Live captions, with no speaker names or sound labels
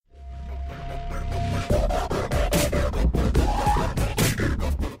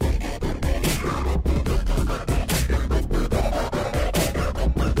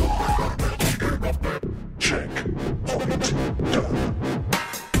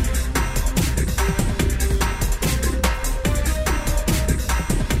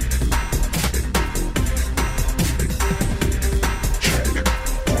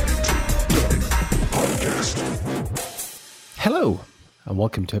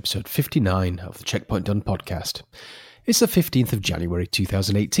welcome to episode 59 of the Checkpoint Done podcast. It's the 15th of January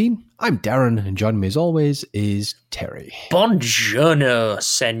 2018. I'm Darren, and joining me as always is Terry. Buongiorno,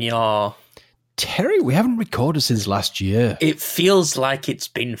 senor. Terry, we haven't recorded since last year. It feels like it's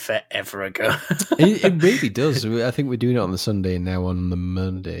been forever ago. It really does. I think we're doing it on the Sunday and now on the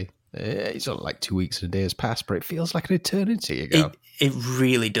Monday. It's only like 2 weeks and a day has passed, but it feels like an eternity ago. It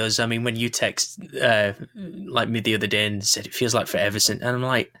really does. I mean, when you text like me the other day and said it feels like forever since, and I'm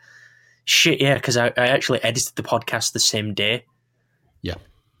like, shit, yeah, because I actually edited the podcast the same day. Yeah.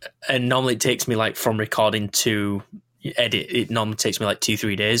 And normally it takes me like from recording to edit, it normally takes me like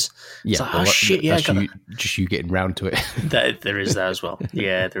 2-3 days. Yeah, like, well, shit, yeah. Just you getting round to it. There is that as well.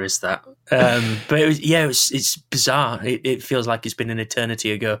 Yeah, there is that. But it's bizarre. It feels like it's been an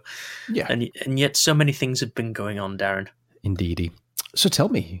eternity ago. Yeah. And yet so many things have been going on, Darren. Indeedy. So tell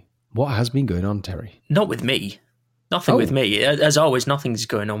me, what has been going on, Terry? Not with me. Nothing with me. As always, nothing's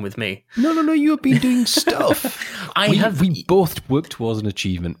going on with me. No, you have been doing stuff. We both worked towards an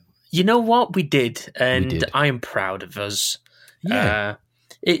achievement. You know what? We did, and I am proud of us. Yeah.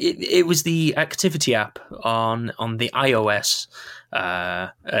 It was the activity app on the iOS,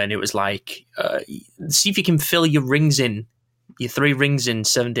 and it was like, see if you can fill your 3 rings in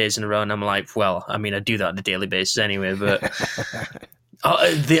 7 days in a row. And I'm like, well, I mean, I do that on a daily basis anyway, but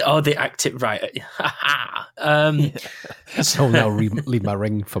the active, right. So now leave my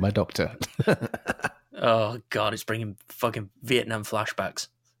ring for my doctor. Oh God, it's bringing fucking Vietnam flashbacks.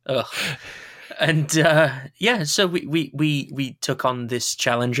 Ugh. And so we took on this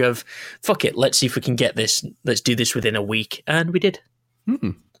challenge of fuck it, let's see if we can get this. Let's do this within a week, and we did.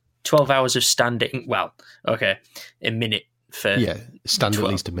 12 hours of standing. Well, okay, a minute for stand 12.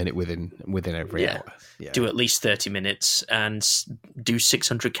 At least a minute within every hour. Yeah. Do at least 30 minutes and do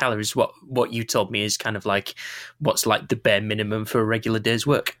 600 calories. What you told me is kind of like what's like the bare minimum for a regular day's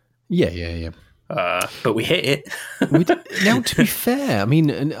work. Yeah. But we hit it. We did. Now, to be fair, I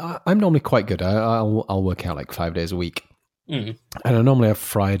mean, I'm normally quite good. I'll work out like 5 days a week. And I normally have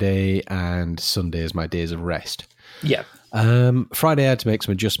Friday and Sunday as my days of rest. Yeah. Friday I had to make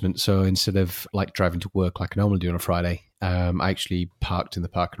some adjustments. So instead of like driving to work like I normally do on a Friday, I actually parked in the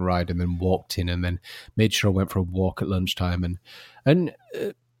park and ride and then walked in and then made sure I went for a walk at lunchtime. And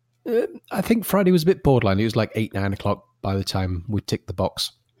I think Friday was a bit borderline. It was like 8-9 o'clock by the time we ticked the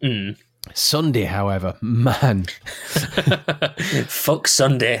box. Sunday, however, man. Fuck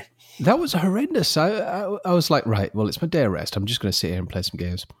Sunday. That was horrendous. I was like, right, well, it's my day of rest. I'm just going to sit here and play some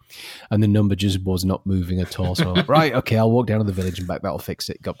games. And the number just was not moving at all. So, right, okay, I'll walk down to the village and back. That'll fix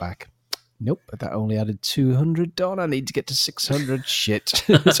it. Got back. Nope, that only added 200 on. I need to get to 600. Shit.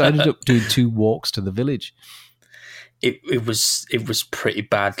 So I ended up doing 2 walks to the village. It was pretty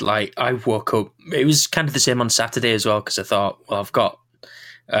bad. Like, I woke up. It was kind of the same on Saturday as well because I thought, well, I've got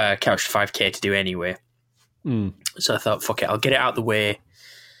Couch 5K to do anyway. So I thought, fuck it, I'll get it out of the way.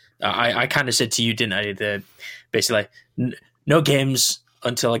 I kind of said to you, didn't I? Basically, no games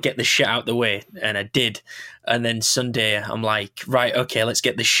until I get this shit out the way, and I did. And then Sunday, I'm like, right, okay, let's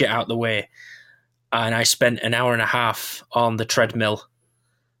get this shit out the way. And I spent an hour and a half on the treadmill,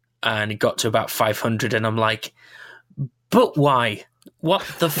 and it got to about 500, and I'm like, but why? What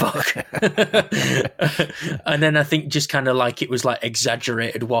the fuck? And then I think just kind of like it was like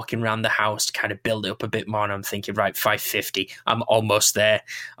exaggerated walking around the house to kind of build it up a bit more. And I'm thinking, right, 550, I'm almost there.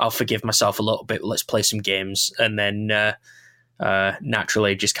 I'll forgive myself a little bit. Let's play some games. And then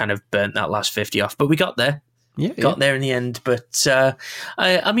naturally just kind of burnt that last 50 off. But we got there. Got there in the end. But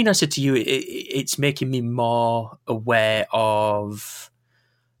I mean, I said to you, it's making me more aware of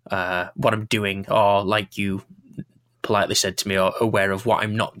what I'm doing, or like you politely said to me, or aware of what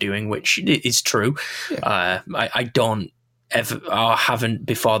I'm not doing, which is true. I don't ever, or haven't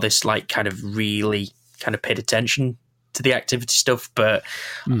before this, like kind of really kind of paid attention to the activity stuff. But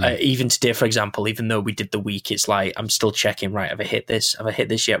even today, for example, even though we did the week, it's like I'm still checking, right, have I hit this? Have I hit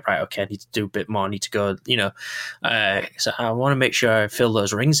this yet? Right, okay, I need to do a bit more. I need to go, so I want to make sure I fill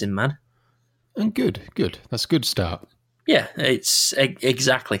those rings in, man. And good. That's a good start. Yeah, it's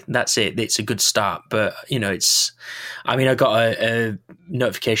exactly, that's it. It's a good start, but I got a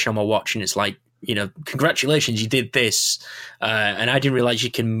notification on my watch and it's like, congratulations, you did this. And I didn't realize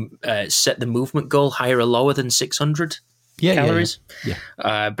you can set the movement goal higher or lower than 600 calories. Yeah.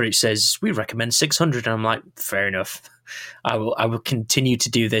 But it says, we recommend 600. And I'm like, fair enough. I will continue to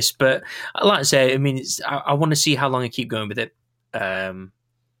do this. But like I say, I mean, I want to see how long I keep going with it.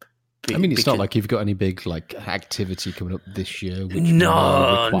 It's not like you've got any big like activity coming up this year, which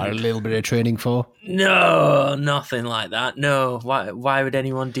require a little bit of training for. No, nothing like that. No, why would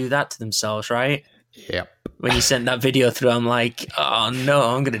anyone do that to themselves, right? Yep. When you sent that video through, I'm like, oh no,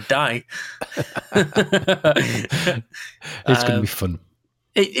 I'm going to die. It's going to be fun.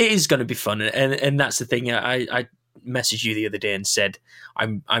 It is going to be fun, and that's the thing. I messaged you the other day and said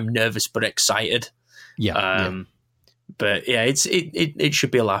I'm nervous but excited. Yeah. But yeah, it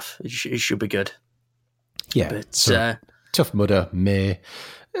should be a laugh. It should be good. Yeah. But so, Tough Mudder, May.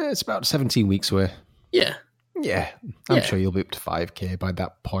 It's about 17 weeks away. Yeah. Yeah. I'm sure you'll be up to 5K by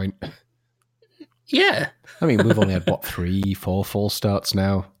that point. Yeah. I mean, we've only had, 3, 4 full starts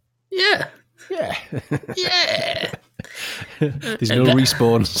now. Yeah. Yeah. Yeah. There's no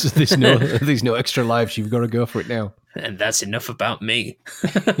respawns. There's no extra lives. You've got to go for it now. And that's enough about me.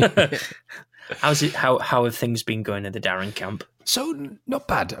 How's it? How have things been going at the Darren camp? So, not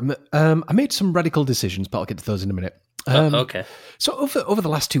bad. I made some radical decisions, but I'll get to those in a minute. Okay. So, over the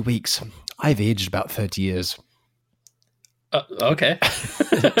last 2 weeks, I've aged about 30 years. Okay. How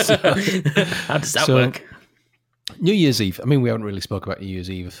does that work? New Year's Eve. I mean, we haven't really spoke about New Year's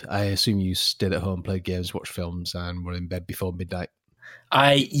Eve. I assume you stayed at home, played games, watched films, and were in bed before midnight.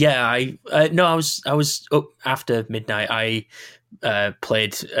 I was up after midnight. I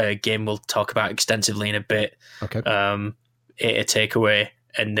played a game we'll talk about extensively in a bit. Okay. Ate a takeaway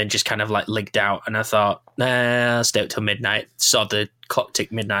and then just kind of like ligged out. And I thought, nah, I'll stay up till midnight. Saw the clock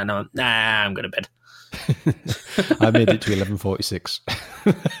tick midnight and I went, nah, I'm going to bed. I made it to 11:46.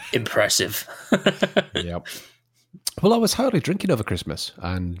 Impressive. Yep. Well, I was hardly drinking over Christmas,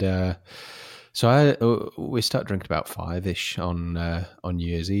 and so we started drinking about 5-ish on New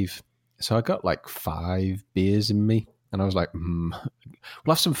Year's Eve. So I got like 5 beers in me, and I was like, we'll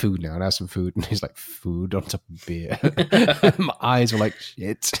have some food now. And I had some food, and he's like, food on top of beer. My eyes were like,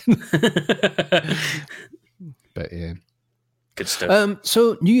 shit. But yeah. Good stuff.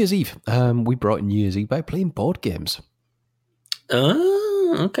 So New Year's Eve, we brought in New Year's Eve by playing board games.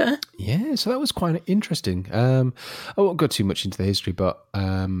 Oh, okay. Yeah, so that was quite interesting. I won't go too much into the history, but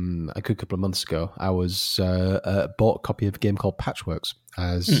a good couple of months ago, I was bought a copy of a game called Patchworks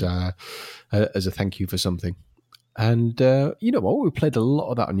as a thank you for something. And you know what? We played a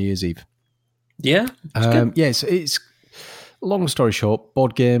lot of that on New Year's Eve. Yeah. Yes, it's long story short,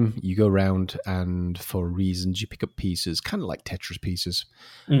 board game, you go around and for reasons you pick up pieces, kind of like Tetris pieces,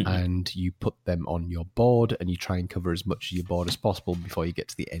 and you put them on your board and you try and cover as much of your board as possible before you get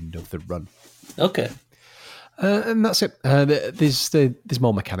to the end of the run. Okay. And that's it. There's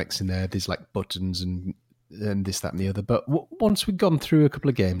more mechanics in there. There's like buttons and this, that and the other. But once we'd gone through a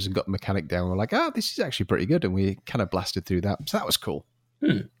couple of games and got the mechanic down, we're like, this is actually pretty good. And we kind of blasted through that. So that was cool.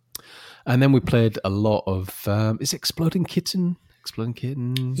 And then we played a lot of, is it Exploding Kitten? Exploding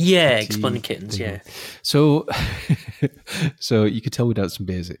Kitten? Yeah, Exploding Kittens, thing. yeah. So you could tell we'd had some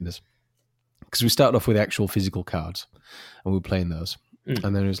beers in us. Because we started off with actual physical cards, and we were playing those.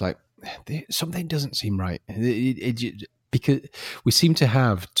 And then it was like, something doesn't seem right. Because we seem to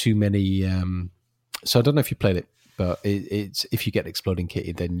have too many, so I don't know if you played it, but it's if you get Exploding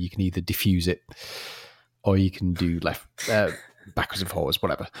Kitten, then you can either diffuse it, or you can do backwards and forwards,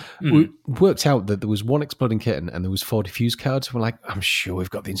 whatever. We worked out that there was 1 Exploding Kitten and there was 4 diffuse cards. We're like, I'm sure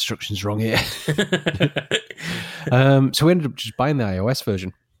we've got the instructions wrong here. So we ended up just buying the iOS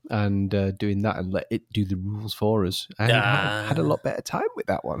version and doing that and let it do the rules for us. And had a lot better time with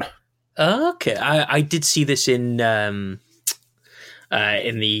that one. Okay, I did see this in the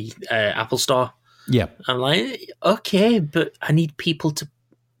Apple Store. Yeah. I'm like, okay, but I need people to...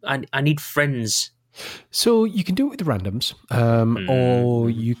 I need friends. So you can do it with the randoms, or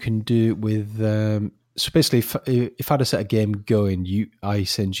you can do it with. So basically, if I had a set of game going, I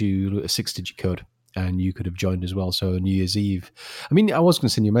send you a 6-digit code, and you could have joined as well. So New Year's Eve, I mean, I was going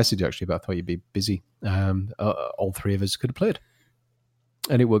to send you a message actually, but I thought you'd be busy. All 3 of us could have played,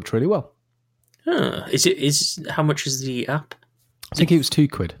 and it worked really well. How much is the app? I think it was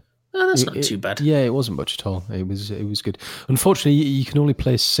 £2. Oh, that's not too bad. Yeah, it wasn't much at all. It was good. Unfortunately, you can only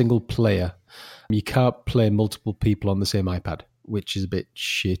play single player. You can't play multiple people on the same iPad, which is a bit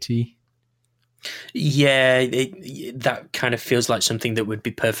shitty. Yeah, that kind of feels like something that would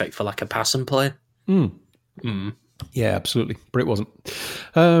be perfect for like a pass and play. Yeah, absolutely. But it wasn't.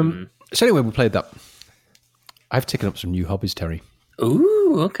 So anyway, we played that. I've taken up some new hobbies, Terry.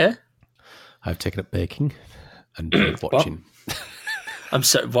 Ooh, okay. I've taken up baking and bird watching. I'm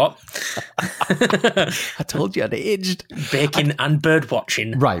sorry, what? I told you I'd aged. Baking and bird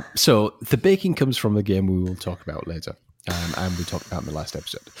watching. Right. So the baking comes from a game we will talk about later. And we talked about in the last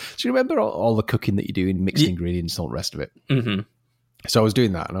episode. So you remember all the cooking that you do in mixed ingredients and all the rest of it? Mm-hmm. So I was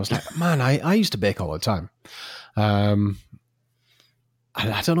doing that and I was like, man, I used to bake all the time.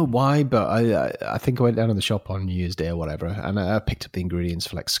 I don't know why, but I think I went down to the shop on New Year's Day or whatever, and I picked up the ingredients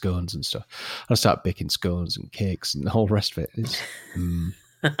for like scones and stuff. I started baking scones and cakes and the whole rest of it.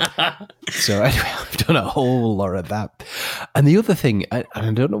 So anyway, I've done a whole lot of that. And the other thing, and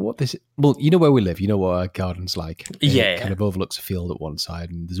I don't know what this is. Well, you know where we live. You know what our garden's like. Yeah. It kind of overlooks a field at one side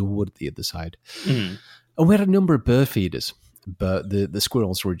and there's a wood at the other side. And we had a number of bird feeders, but the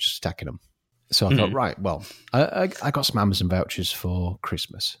squirrels were just stacking them. So I thought, right, well, I got some Amazon vouchers for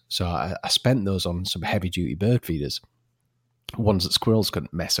Christmas. So I spent those on some heavy-duty bird feeders, ones that squirrels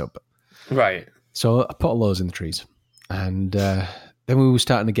couldn't mess up. Right. So I put all those in the trees. And then we were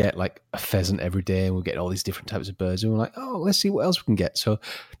starting to get like a pheasant every day, and we're getting all these different types of birds. And we're like, oh, let's see what else we can get. So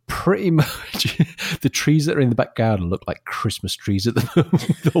pretty much the trees that are in the back garden look like Christmas trees at the moment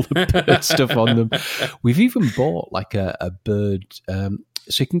with all the bird stuff on them. We've even bought like a bird, so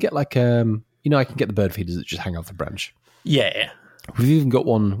you can get like... I can get the bird feeders that just hang off the branch. Yeah. We've even got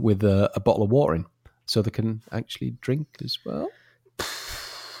one with a bottle of water in, so they can actually drink as well.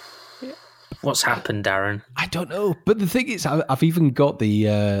 Yeah. What's happened, Darren? I don't know. But the thing is, I've even got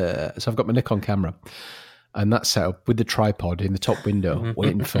so I've got my Nikon camera, and that's set up with the tripod in the top window,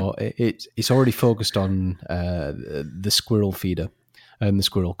 waiting for it. It's already focused on the squirrel feeder. And the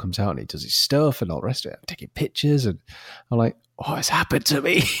squirrel comes out and he does his stuff and all the rest of it. I'm taking pictures and I'm like, what has happened to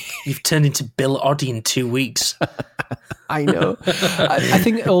me? You've turned into Bill Oddie in 2 weeks. I know. I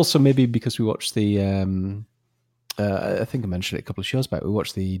think also maybe because we watched the, I think I mentioned it a couple of shows back, we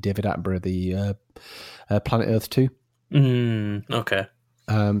watched the David Attenborough, the Planet Earth 2. Okay.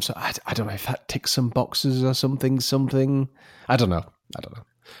 So I don't know if that ticks some boxes or something. I don't know.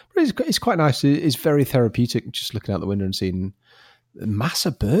 But it's quite nice. It's very therapeutic just looking out the window and seeing mass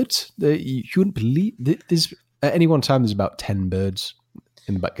of birds. You wouldn't believe. There's at any one time there's about 10 birds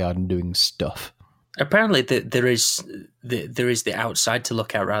in the back garden doing stuff. Apparently, there is the outside to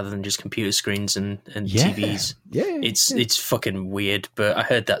look at rather than just computer screens and TVs. Yeah, it's fucking weird, but I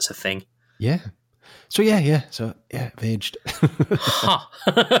heard that's a thing. Yeah. So yeah. So I've aged.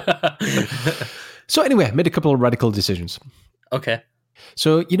 So anyway, I made a couple of radical decisions. Okay.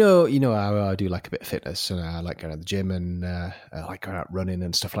 So you know how I do like a bit of fitness, and I like going to the gym, and I like going out running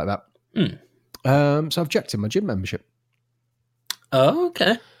and stuff like that. So I've jacked in my gym membership. Oh,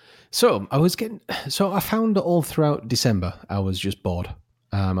 okay. So I found that all throughout December I was just bored.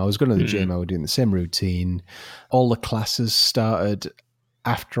 I was going to the gym, I was doing the same routine. All the classes started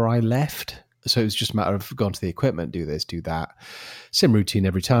after I left. So it was just a matter of going to the equipment, do this, do that. Same routine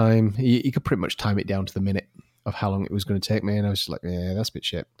every time. You could pretty much time it down to the minute of how long it was going to take me. And I was just like, yeah, that's a bit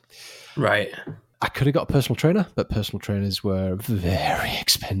shit. Right. I could have got a personal trainer, but personal trainers were very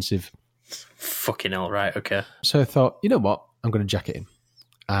expensive. Fucking hell, right, okay. So I thought, you know what? I'm going to jack it in.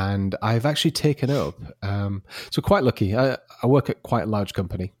 And I've actually taken up, so quite lucky. I work at quite a large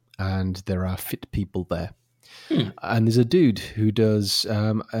company, and there are fit people there. And there's a dude who does,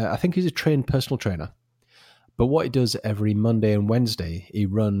 I think he's a trained personal trainer. But what he does every Monday and Wednesday, he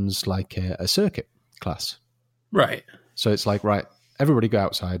runs like a circuit class. Right. So it's like, right, everybody go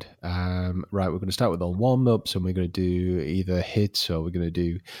outside. Right, we're going to start with all warm-ups, and we're going to do either HIIT, or we're going to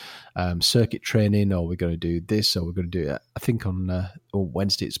do circuit training, or we're going to do this, or we're going to do, I think on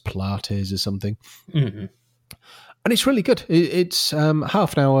Wednesday it's Pilates or something. Mm-hmm. And it's really good. It's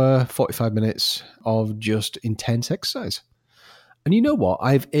half an hour, 45 minutes of just intense exercise. And you know what?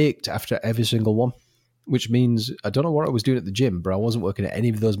 I've ached after every single one, which means I don't know what I was doing at the gym, but I wasn't working at any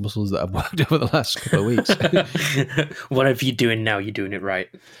of those muscles that I've worked over the last couple of weeks. Whatever you're doing now, you're doing it right.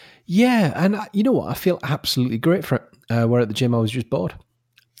 Yeah. And you know what? I feel absolutely great for it. Where at the gym, I was just bored.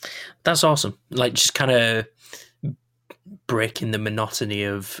 That's awesome. Like, just kind of breaking the monotony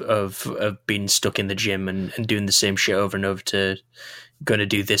of being stuck in the gym and doing the same shit over and over to going to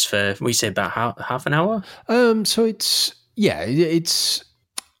do this for, we say about half an hour? So it's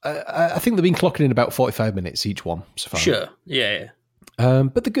I think they've been clocking in about 45 minutes each one so far. Sure, yeah.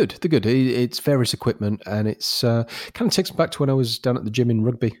 But they're good. It's various equipment, and it's kind of takes me back to when I was down at the gym in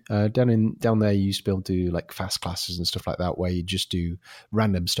Rugby. Down there, you used to be able to do like fast classes and stuff like that, where you just do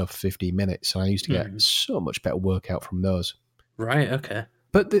random stuff for 15 minutes. And I used to get so much better workout from those. Right, okay.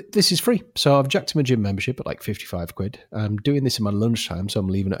 But this is free. So I've jacked my gym membership at like 55 quid. I'm doing this in my lunchtime, so I'm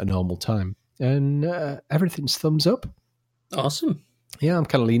leaving at a normal time. And everything's thumbs up. Awesome. Yeah, I'm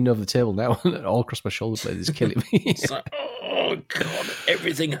kind of leaning over the table now, and all across my shoulder blade is killing me. It's like, oh, God,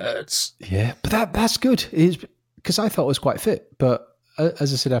 everything hurts. Yeah, but that's good. Because I thought I was quite fit, but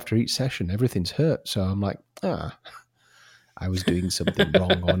as I said, after each session, everything's hurt. So I'm like, I was doing something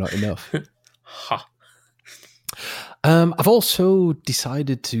wrong or not enough. Ha. I've also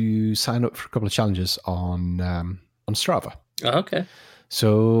decided to sign up for a couple of challenges on Strava. Okay.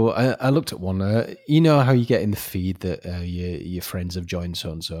 So I looked at one. You know how you get in the feed that your friends have joined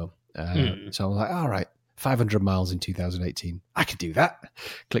so and so. So I was like, all right, 500 miles in 2018. I could do that.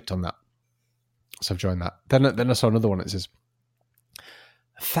 Clicked on that. So I've joined that. Then I saw another one that says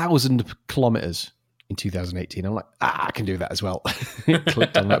 1,000 kilometers in 2018. I'm like, I can do that as well.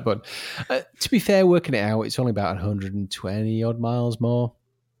 Clicked on that button. To be fair, working it out, it's only about 120 odd miles more.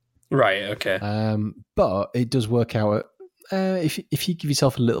 Right. Okay. But it does work out. If you give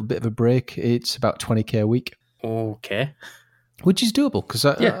yourself a little bit of a break, it's about 20k a week. Okay. Which is doable because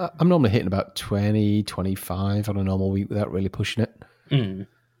I'm normally hitting about 20, 25 on a normal week without really pushing it.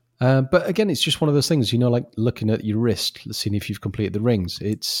 But again, it's just one of those things, like looking at your wrist, seeing if you've completed the rings.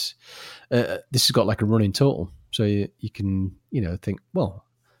 It's this has got like a running total. So you can, think, well,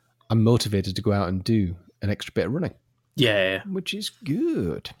 I'm motivated to go out and do an extra bit of running. Yeah. Which is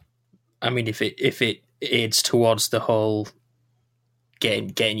good. I mean, if it aids towards the whole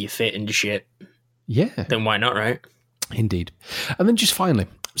getting you fit and shit, then why not, right? Indeed. And then just finally,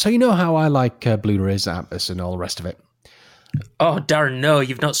 so you know how I like Blu-rays, Atmos, and all the rest of it. Oh, Darren, no,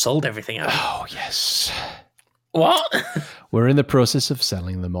 you've not sold everything out. Oh, yes. What? We're in the process of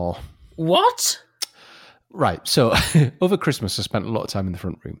selling them all. What? Right. So over Christmas, I spent a lot of time in the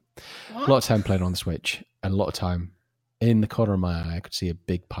front room, a lot of time playing on the Switch, and a lot of time in the corner of my eye. I could see a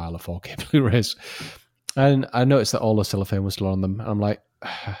big pile of 4K Blu-rays. And I noticed that all the cellophane was still on them. I'm like,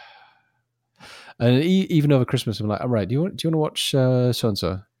 and even over Christmas, I'm like, all right, do you want to watch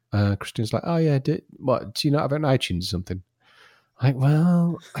so-and-so? Christine's like, oh yeah, do you not have an iTunes or something? I'm like,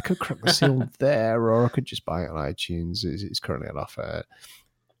 well, I could crack the seal there, or I could just buy it on iTunes. It's currently on offer.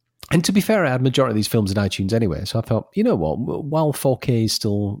 And to be fair, I had majority of these films in iTunes anyway, so I thought, you know what, while 4K is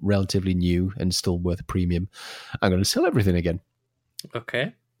still relatively new and still worth a premium, I'm going to sell everything again.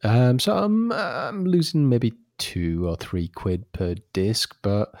 Okay. So I'm losing maybe 2 or 3 quid per disc,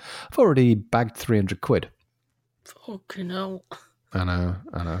 but I've already bagged 300 quid. Fucking hell. I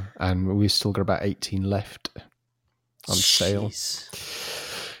know. And we've still got about 18 left on sale.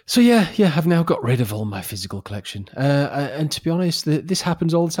 So yeah, I've now got rid of all my physical collection. And to be honest, this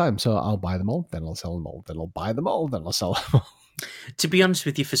happens all the time. So I'll buy them all, then I'll sell them all, then I'll buy them all, then I'll sell them all. To be honest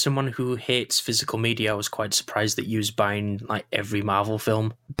with you, for someone who hates physical media, I was quite surprised that you was buying like every Marvel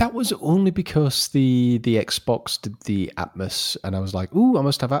film. That was only because the Xbox did the Atmos, and I was like, ooh, I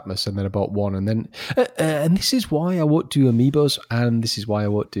must have Atmos, and then I bought one, and then and this is why I won't do Amiibos, and this is why I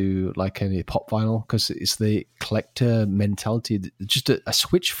won't do like any pop vinyl, because it's the collector mentality. Just a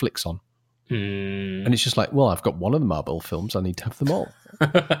switch flicks on, and it's just like, well, I've got one of the Marvel films, I need to have them all,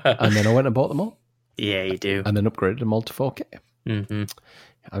 and then I went and bought them all. Yeah, you do. And then upgraded them all to 4K. Mm-hmm.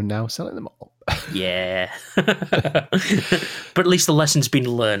 I'm now selling them all. Yeah. But at least the lesson's been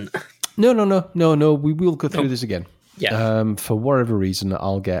learned. No. We will go through this again. Yeah. For whatever reason,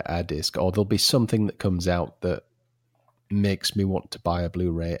 I'll get a disc, or there'll be something that comes out that makes me want to buy a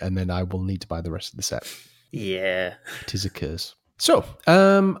Blu-ray, and then I will need to buy the rest of the set. Yeah. It is a curse. So,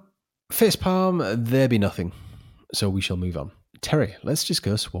 facepalm, there be nothing. So we shall move on. Terry, let's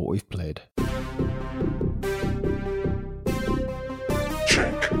discuss what we've played.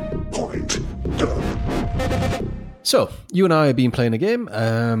 So, you and I have been playing a game,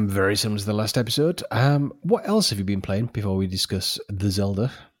 very similar to the last episode. What else have you been playing before we discuss the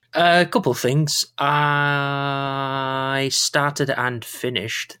Zelda? A couple of things. I started and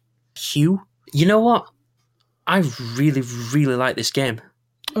finished Hue. You know what? I really, really like this game.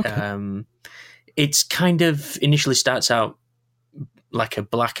 Okay. It's kind of initially starts out like a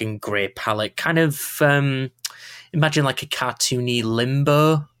black and grey palette, kind of imagine like a cartoony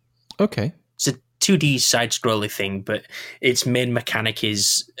Limbo. Okay. It's a 2D side-scrolling thing, but its main mechanic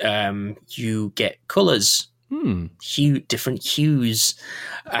is you get colours, different hues,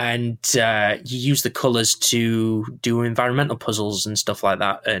 and you use the colours to do environmental puzzles and stuff like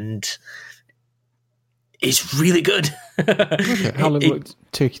that, and it's really good. Okay. How long will it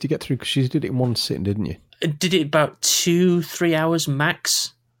take you to get through? Because you did it in one sitting, didn't you? I did it about 2-3 hours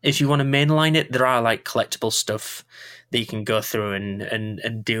max. If you want to mainline it, there are like collectible stuff that you can go through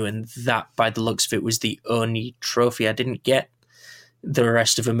and do, and that, by the looks of it, was the only trophy I didn't get. The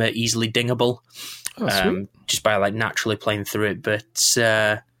rest of them are easily dingable, just by like naturally playing through it. But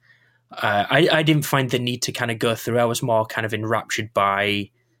I didn't find the need to kind of go through. I was more kind of enraptured by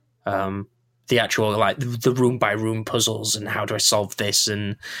the actual like the room by room puzzles and how do I solve this,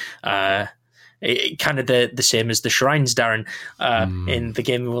 and it kind of the same as the shrines, Darren, in the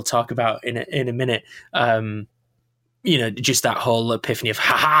game we'll talk about in a minute. just that whole epiphany of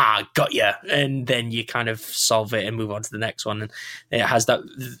 "ha, got ya," and then you kind of solve it and move on to the next one, and it has that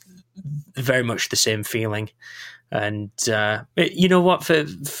very much the same feeling. And you know what?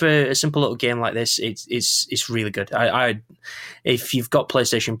 For a simple little game like this, it's really good. I if you've got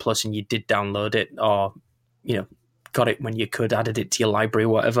PlayStation Plus and you did download it, or got it when you could, added it to your library or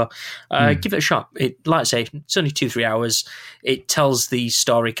whatever, give it a shot. It, like I say, it's only 2-3 hours. It tells the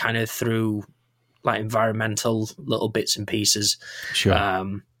story kind of through like environmental little bits and pieces. Sure.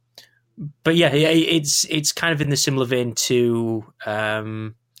 But yeah, it's kind of in the similar vein to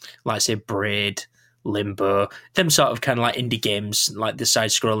like I say, Braid, Limbo, them sort of kind of like indie games, like the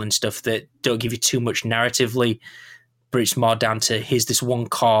side-scrolling stuff that don't give you too much narratively, but it's more down to here's this one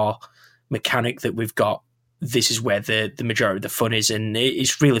core mechanic that we've got. This is where the majority of the fun is, and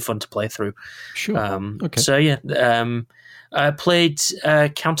it's really fun to play through. Sure. Okay. So yeah, I played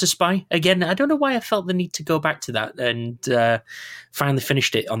Counter Spy again. I don't know why I felt the need to go back to that, and finally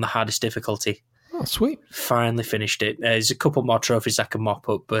finished it on the hardest difficulty. Oh, sweet. Finally finished it. There's a couple more trophies I can mop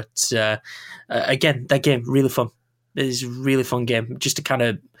up, but again, that game, really fun. It's a really fun game. Just to kind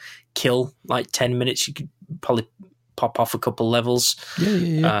of kill like 10 minutes, you could probably pop off a couple levels.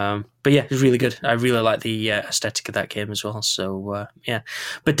 Yeah. But yeah, it's really good. I really like the aesthetic of that game as well. So yeah.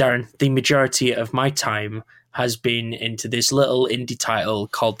 But Darren, the majority of my time has been into this little indie title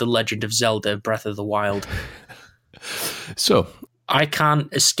called The Legend of Zelda Breath of the Wild. So I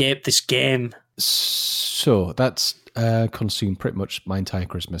can't escape this game. So that's consumed pretty much my entire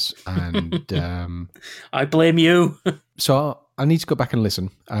Christmas, and I blame you. So I need to go back and listen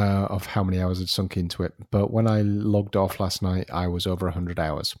of how many hours I'd sunk into it. But when I logged off last night, I was over 100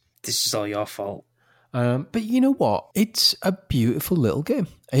 hours. This is all your fault. But you know what? It's a beautiful little game.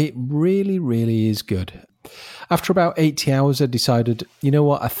 It really, really is good. After about 80 hours, I decided, you know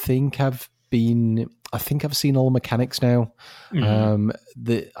what? I think I've seen all the mechanics now. Mm-hmm.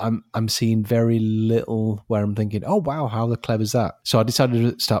 I'm seeing very little where I'm thinking, oh wow, how clever is that? So I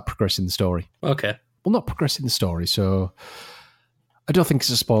decided to start progressing the story. Okay. Well, not progressing the story. So I don't think it's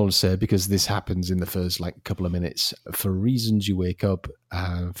a spoiler to say, because this happens in the first couple of minutes. For reasons you wake up,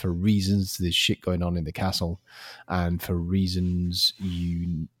 for reasons there's shit going on in the castle, and for reasons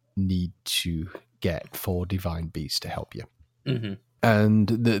you need to get 4 divine beasts to help you. Mm-hmm. And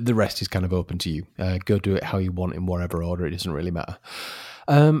the rest is kind of open to you. Go do it how you want, in whatever order. It doesn't really matter.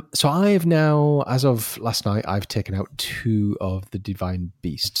 So I have now, as of last night, I've taken out 2 of the divine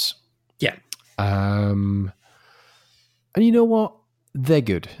beasts. Yeah. And you know what? They're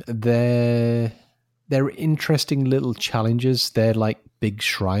good. They're interesting little challenges. They're like big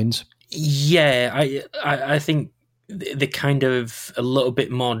shrines. Yeah, I think they're kind of a little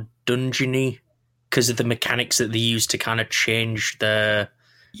bit more dungeony, because of the mechanics that they use to kind of change the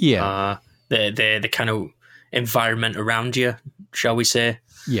kind of environment around you, shall we say?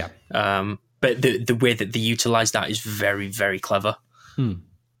 Yeah. But the way that they utilize that is very, very clever.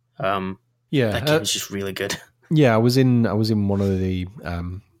 That game is just really good. Yeah, I was in one of the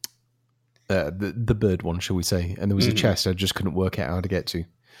bird one, shall we say? And there was a chest I just couldn't work out how to get to.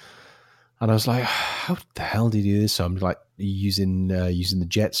 And I was like, how the hell did you do this? So I'm like using the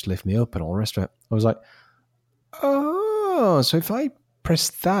jets to lift me up and all the rest of it. I was like, oh, so if I press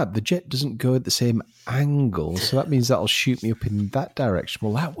that, the jet doesn't go at the same angle. So that means that'll shoot me up in that direction.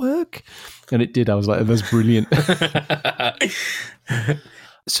 Will that work? And it did. I was like, that's brilliant.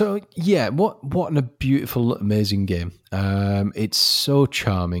 So yeah, what a beautiful, amazing game. It's so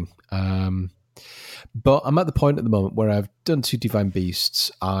charming. But I'm at the point at the moment where I've done 2 divine beasts.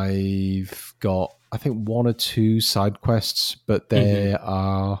 I've got, I think, 1 or 2 side quests, but they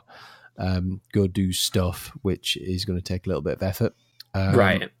are go do stuff, which is going to take a little bit of effort.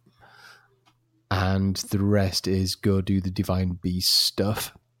 Right. And the rest is go do the divine beast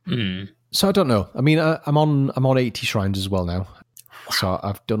stuff. Mm. So I don't know. I mean, I'm on 80 shrines as well now. So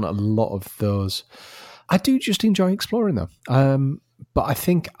I've done a lot of those. I do just enjoy exploring though. But I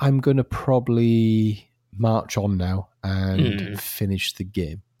think I'm going to probably march on now and finish the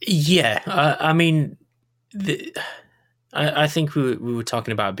game. Yeah, I mean, I think we were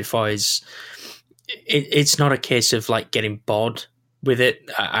talking about it before. It's not a case of like getting bored with it,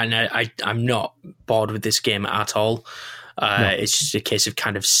 and I'm not bored with this game at all. No. It's just a case of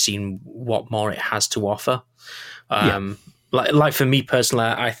kind of seeing what more it has to offer. Like for me personally,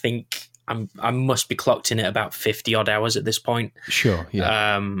 I think I must be clocked in at about 50 odd hours at this point. Sure,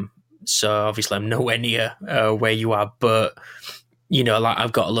 yeah. So obviously I'm nowhere near where you are, but like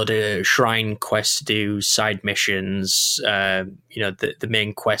I've got a lot of shrine quests to do, side missions, the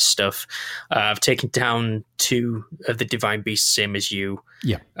main quest stuff. I've taken down 2 of the divine beasts, same as you.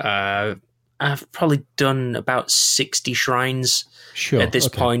 Yeah. I've probably done about 60 shrines at this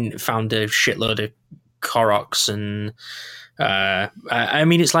point. Found a shitload of Koroks, and I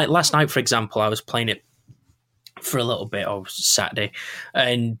mean, it's like last night, for example, I was playing it for a little bit, or Saturday,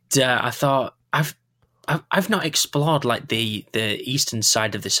 and I thought I've not explored like the eastern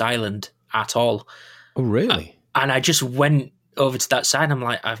side of this island at all. Oh, really? And I just went over to that side. And I'm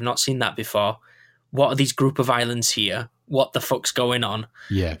like, I've not seen that before. What are these group of islands here? What the fuck's going on?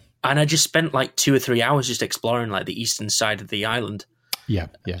 Yeah. And I just spent like 2 or 3 hours just exploring like the eastern side of the island. Yeah,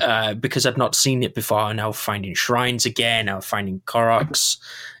 yeah. Because I'd not seen it before, and now finding shrines again, now finding Koroks,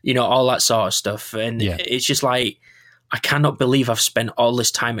 all that sort of stuff. And it's just like, I cannot believe I've spent all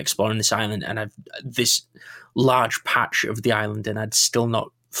this time exploring this island, and I've this large patch of the island, and I'd still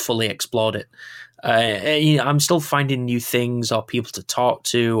not fully explored it. I'm still finding new things or people to talk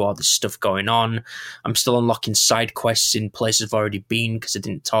to, or there's stuff going on. I'm still unlocking side quests in places I've already been because I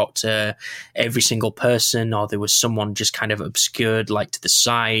didn't talk to every single person, or there was someone just kind of obscured like to the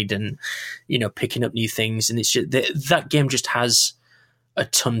side, and picking up new things. And it's just that game just has a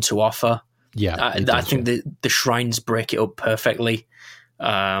ton to offer. Yeah, I think the shrines break it up perfectly.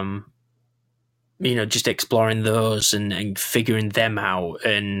 Just exploring those and figuring them out.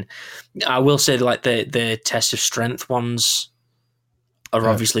 And I will say, like, the test of strength ones are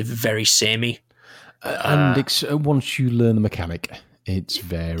obviously very samey. And once you learn the mechanic, it's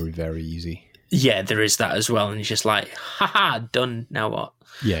very, very easy. Yeah, there is that as well. And it's just like, haha, done, now what?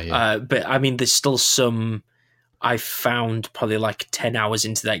 Yeah. But, I mean, there's still some... I found probably like 10 hours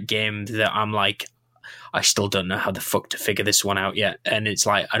into that game that I'm like, I still don't know how the fuck to figure this one out yet. And it's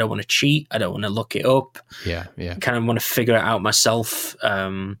like, I don't want to cheat. I don't want to look it up. Yeah. I kind of want to figure it out myself.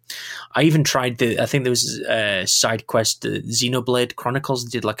 I even tried I think there was a side quest, the Xenoblade Chronicles,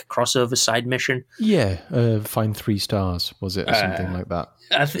 did like a crossover side mission. Yeah. Find 3 stars, was it? Or something like that.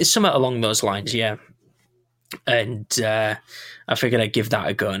 It's somewhat along those lines, yeah. And I figured I'd give that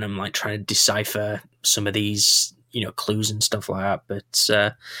a go, and I'm like trying to decipher some of these, clues and stuff like that.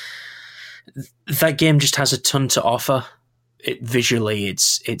 But that game just has a ton to offer. Visually,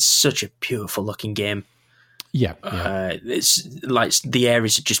 it's such a beautiful looking game. Yeah. It's like the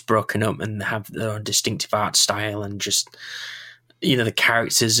areas are just broken up and have their own distinctive art style, and just the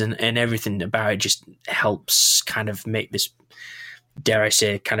characters and everything about it just helps kind of make this, dare I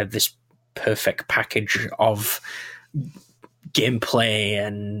say, kind of this perfect package of gameplay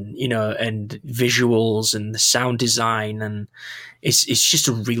and and visuals and the sound design, and it's just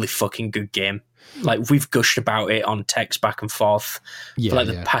a really fucking good game. Like, we've gushed about it on text back and forth for like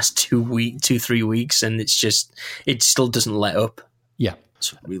the past 2-3 weeks, and it still doesn't let up. Yeah,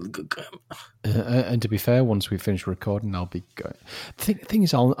 it's a really good game. And to be fair, once we finish recording, I'll be going. The thing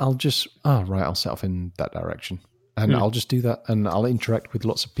is, I'll just I'll set off in that direction. And I'll just do that, and I'll interact with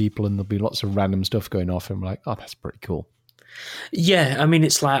lots of people, and there'll be lots of random stuff going off, and I'm like, oh, that's pretty cool. Yeah, I mean,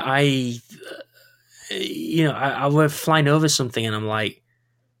 it's like I were flying over something, and I'm like,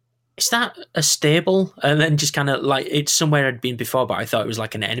 is that a stable? And then just kind of like, it's somewhere I'd been before, but I thought it was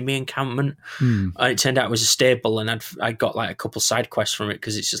like an enemy encampment. And it turned out it was a stable, and I got like a couple side quests from it,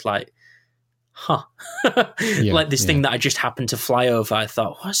 because it's just like, huh. Like this thing that I just happened to fly over, I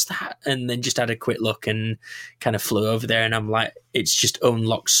thought, what's that? And then just had a quick look and kind of flew over there, and I'm like, it's just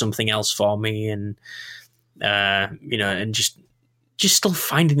unlocked something else for me. And and just still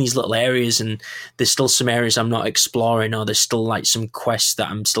finding these little areas, and there's still some areas I'm not exploring, or there's still like some quests that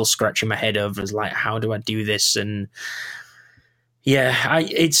I'm still scratching my head over, as like, how do I do this? And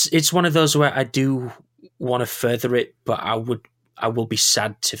it's one of those where I do want to further it, but I will be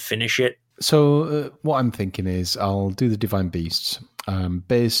sad to finish it. So what I'm thinking is, I'll do the Divine Beasts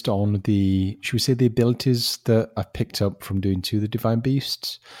based on should we say, the abilities that I've picked up from doing 2 of the Divine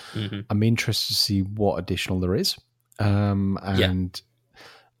Beasts. I'm interested to see what additional there is. And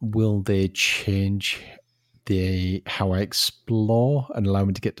will they change how I explore and allow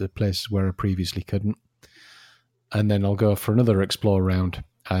me to get to places where I previously couldn't? And then I'll go for another explore round,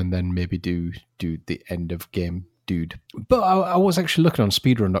 and then maybe do the end of game dude. But I was actually looking on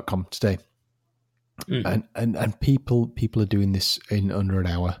speedrun.com today. And people are doing this in under an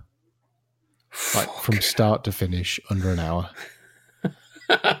hour, like from start to finish, under an hour.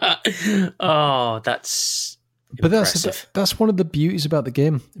 Oh, that's impressive. But that's one of the beauties about the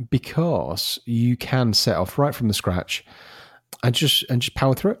game, because you can set off right from the scratch and just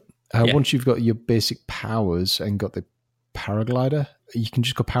power through it. Once you've got your basic powers and got the paraglider, you can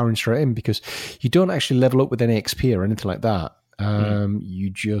just go powering straight in, because you don't actually level up with any XP or anything like that. You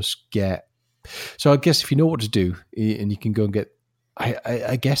just get. So I guess if you know what to do, and you can go and get,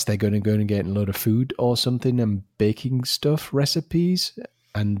 I guess they're going to go and get a load of food or something, and baking stuff, recipes.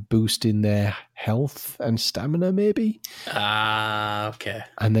 and boosting their health and stamina, maybe. Okay.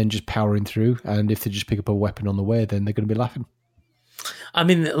 And then just powering through. And if they just pick up a weapon on the way, then they're going to be laughing. I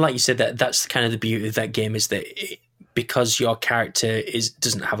mean, like you said, that's kind of the beauty of that game is that because your character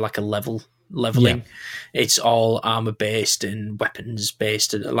doesn't have like a leveling, it's all armor based and weapons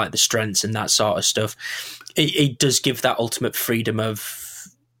based, and like the strengths and that sort of stuff. It does give that ultimate freedom of,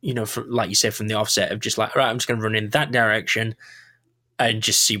 from, like you said, from the offset of just like, all right, I'm just going to run in that direction and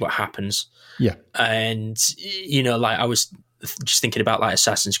just see what happens. Yeah. And, like I was just thinking about like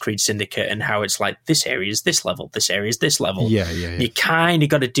Assassin's Creed Syndicate and how it's like, this area is this level, this area is this level. Yeah. You kind of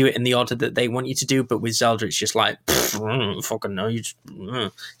got to do it in the order that they want you to do. But with Zelda, it's just like, fucking no, you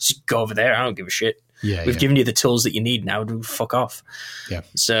just go over there. I don't give a shit. Yeah. We've given you the tools that you need now to fuck off. Yeah.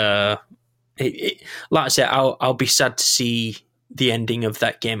 So, like I said, I'll be sad to see the ending of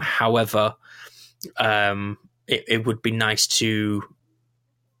that game. However, it would be nice to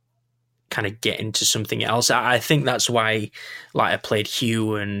kind of get into something else. I think that's why, like, I played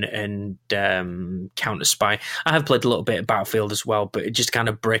Hue and Counter Spy. I have played a little bit of Battlefield as well, but it just kind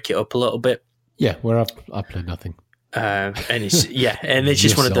of break it up a little bit. Yeah, where I've played nothing. And it's and it's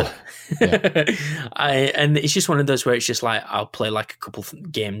just one of the and it's just one of those where it's just like I'll play like a couple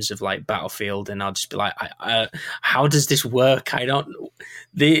games of like Battlefield and I'll just be like, how does this work? I don't.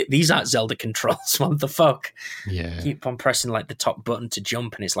 These aren't Zelda controls. What the fuck? Yeah, keep on pressing like the top button to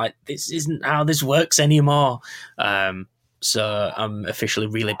jump, and it's like this isn't how this works anymore. So I'm officially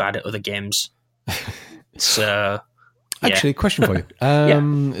really bad at other games. So actually, question for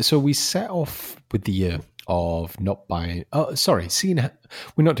you. So we set off with the year of not buying. Oh, sorry.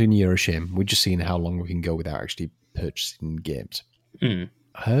 We're not doing year of shame. We're just seeing how long we can go without actually purchasing games.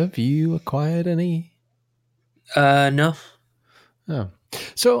 Have you acquired any? No. Oh,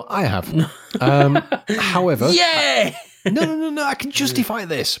 so I have. However, yeah. No. I can justify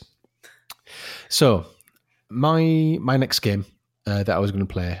this. So my next game that I was going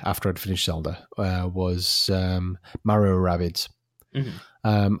to play after I'd finished Zelda was Mario Rabbids. Mm-hmm.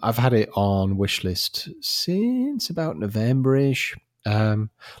 I've had it on wishlist since about November-ish.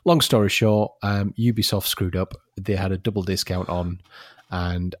 Long story short, Ubisoft screwed up. They had a double discount on,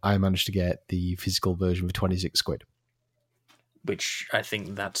 and I managed to get the physical version for 26 quid. Which I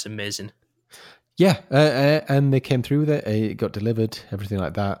think that's amazing. Yeah, and they came through with it. It got delivered, everything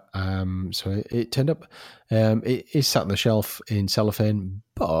like that. So it turned up. It is sat on the shelf in cellophane,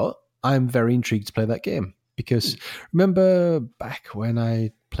 but I'm very intrigued to play that game. Because remember back when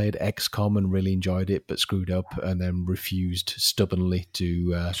I played XCOM and really enjoyed it, but screwed up and then refused stubbornly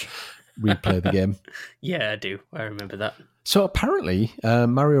to replay the game? Yeah, I do. I remember that. So apparently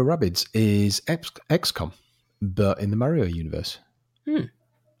Mario Rabbids is XCOM, but in the Mario universe. So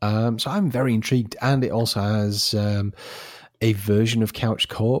I'm very intrigued. And it also has a version of couch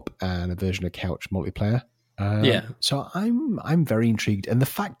co-op and a version of couch multiplayer. So I'm very intrigued, and the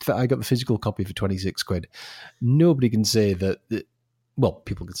fact that I got the physical copy for 26 quid, nobody can say that. Well,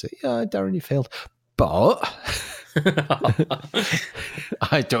 people can say, "Yeah, Darren, you failed," but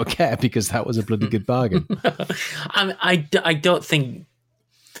I don't care because that was a bloody good bargain. I don't think,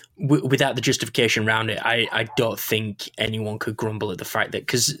 without the justification around it, I don't think anyone could grumble at the fact that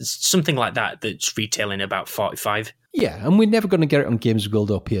because something like that's retailing about 45. Yeah, and we're never going to get it on Games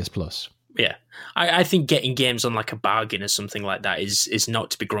World or PS Plus. Yeah, I think getting games on like a bargain or something like that is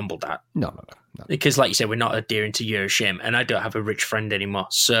not to be grumbled at. No. Because like you said, we're not adhering to year of shame, and I don't have a rich friend anymore.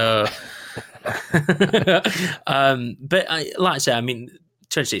 So, but like I said, I mean,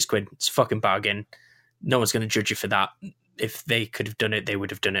 26 quid, it's a fucking bargain. No one's going to judge you for that. If they could have done it, they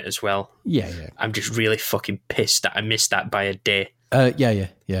would have done it as well. Yeah. I'm just really fucking pissed that I missed that by a day. Yeah.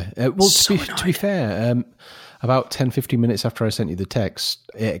 Well, to be fair, about 10, 15 minutes after I sent you the text,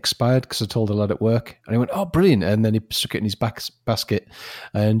 it expired because I told a lad at work. And he went, "Oh, brilliant." And then he stuck it in his basket.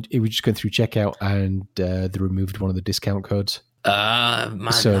 And he was just going through checkout and they removed one of the discount codes.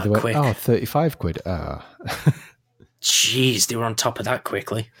 Man, so they went, quick. 35 quid. Jeez, they were on top of that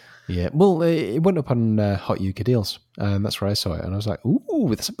quickly. Yeah, well, it went up on Hot UK Deals. And that's where I saw it. And I was like, ooh,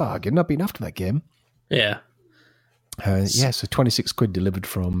 that's a bargain. I've been after that game. Yeah. So 26 quid delivered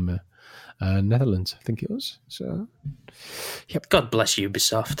from... Netherlands, I think it was. So, yep. God bless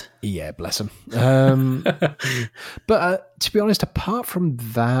Ubisoft. Yeah, bless them. But to be honest, apart from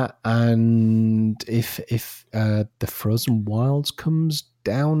that, and if the Frozen Wilds comes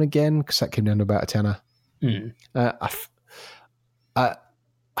down again, because that came down to about a tenner, I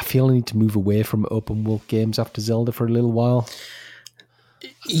feel I need to move away from open world games after Zelda for a little while.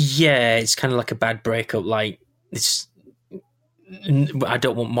 Yeah, it's kind of like a bad breakup. Like it's. I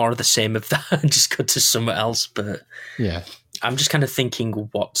don't want more of the same of that. Just go to somewhere else. But yeah, I'm just kind of thinking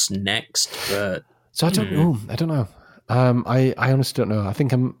what's next, but So I don't know. I don't know. I honestly don't know. I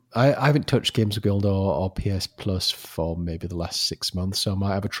think I haven't touched Games of Gold or PS Plus for maybe the last 6 months, so I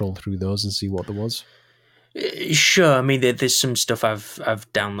might have a troll through those and see what there was. Sure. I mean, there's some stuff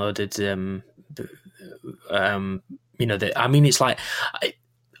I've downloaded. I mean, it's like,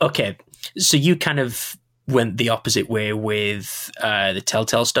 okay, so you kind of went the opposite way with the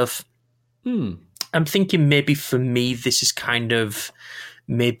Telltale stuff. I'm thinking maybe for me, this is kind of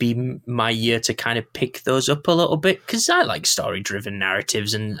maybe my year to kind of pick those up a little bit, because I like story-driven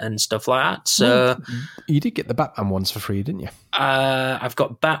narratives and stuff like that. So you did get the Batman ones for free, didn't you? I've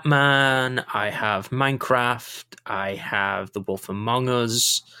got Batman, I have Minecraft, I have The Wolf Among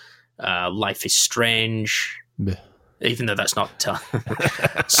Us, Life is Strange. Meh. Even though that's not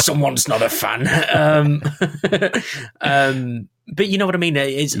someone's not a fan. But you know what I mean?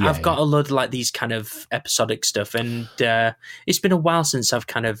 I've got a load of like these kind of episodic stuff, and it's been a while since I've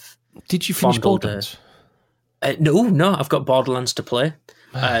kind of. Did you finish Borderlands? No, I've got Borderlands to play.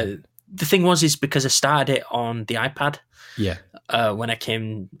 The thing is because I started it on the iPad. Yeah. When I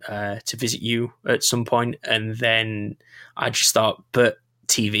came to visit you at some point, and then I just thought, but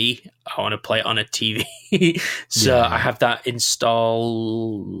TV, I want to play it on a TV. So I have that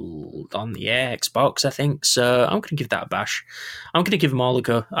installed on the Xbox, I think. So I'm going to give that a bash. I'm going to give them all a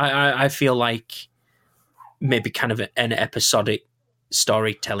go. I feel like maybe kind of an episodic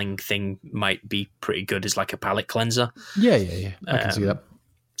storytelling thing might be pretty good as like a palate cleanser. Yeah. I can see that.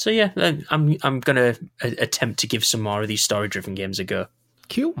 So yeah, I'm going to attempt to give some more of these story-driven games a go.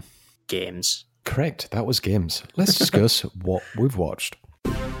 Cool. Games. Correct. That was games. Let's discuss what we've watched.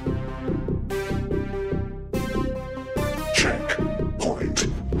 Checkpoint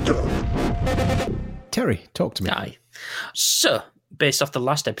done. Terry, talk to me. Aye. So, based off the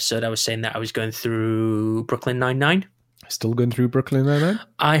last episode, I was saying that I was going through Brooklyn Nine-Nine. Still going through Brooklyn Nine-Nine?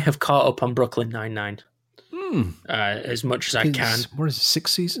 I have caught up on Brooklyn Nine-Nine. As much as I can. What is it,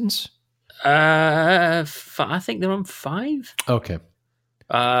 6 seasons? I think they're on 5. Okay.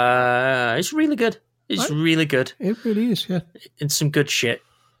 It's really good. It's really good. It really is, yeah. It's some good shit.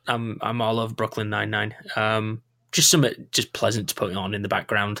 I'm all over Brooklyn Nine-Nine. Just something just pleasant to put on in the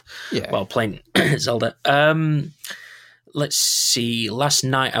background while playing Zelda. Let's see. Last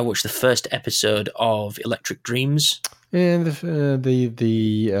night I watched the first episode of Electric Dreams. And the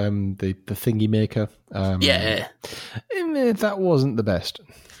thingy maker. That wasn't the best.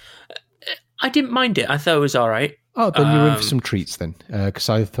 I didn't mind it. I thought it was all right. Oh, then you're in for some treats then, because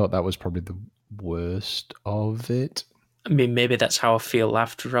I thought that was probably the worst of it. I mean, maybe that's how I feel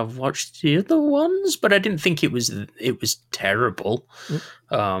after I've watched the other ones, but I didn't think it was terrible.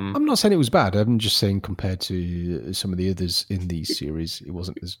 I'm not saying it was bad. I'm just saying compared to some of the others in these series, it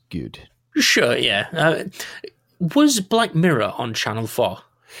wasn't as good. Sure, yeah. Was Black Mirror on Channel 4?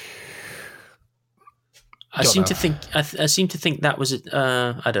 I seem to think that was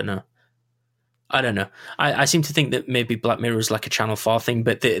I don't know. I seem to think that maybe Black Mirror is like a Channel 4 thing,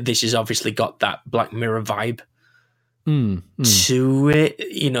 but this has obviously got that Black Mirror vibe to it.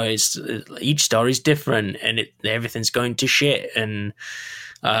 You know, it's each story's different, and everything's going to shit, and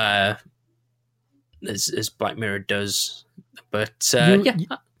as Black Mirror does. But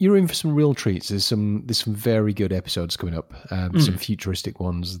you're in for some real treats. There's some very good episodes coming up. Some futuristic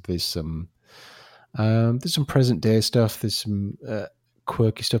ones. There's some present day stuff. There's some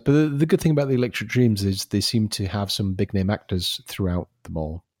quirky stuff. But the good thing about the Electric Dreams is they seem to have some big name actors throughout them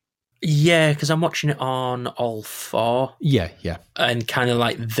all. Yeah, because I'm watching it on All 4. Yeah. And kind of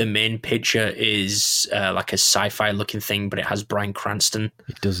like the main picture is like a sci-fi looking thing, but it has Bryan Cranston.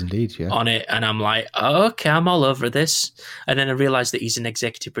 It does indeed, yeah. On it, and I'm like, oh, okay, I'm all over this. And then I realised that he's an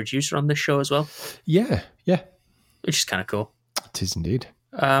executive producer on this show as well. Yeah. Which is kind of cool. It is indeed.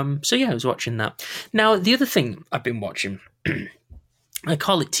 So yeah, I was watching that. Now, the other thing I've been watching, I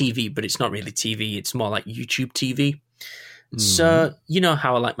call it TV, but it's not really TV. It's more like YouTube TV. So, you know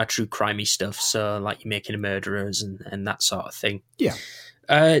how I like my true crimey stuff. So, like, You're Making a Murderers and that sort of thing. Yeah.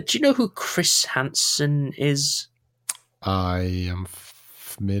 Do you know who Chris Hansen is? I am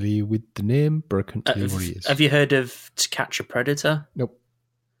familiar with the name, but I couldn't tell you what he is. Have you heard of To Catch a Predator? Nope.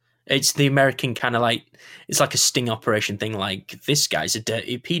 It's the American kind of like, it's like a sting operation thing, like, this guy's a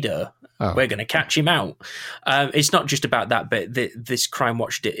dirty pedo. Oh. We're going to catch him out. It's not just about that, but this Crime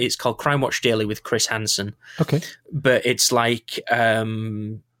Watch, it's called Crime Watch Daily with Chris Hansen. Okay. But it's like,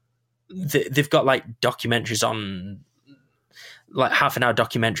 they've got like documentaries on, like half-an-hour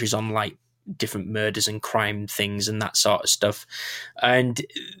documentaries on like different murders and crime things and that sort of stuff. And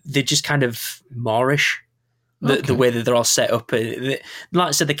they're just kind of Moorish. The way that they're all set up. Like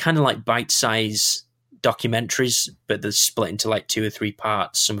I said, they're kind of like bite-size documentaries, but they're split into like 2 or 3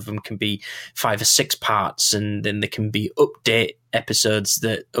 parts. Some of them can be 5 or 6 parts, and then there can be update episodes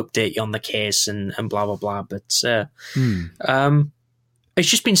that update you on the case and blah blah blah. But it's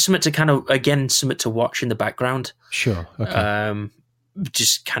just been something to kind of something to watch in the background. Sure. Okay.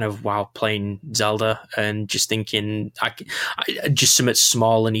 Just kind of while playing Zelda and just thinking, I just something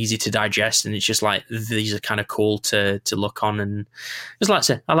small and easy to digest, and it's just like these are kind of cool to look on, and just like I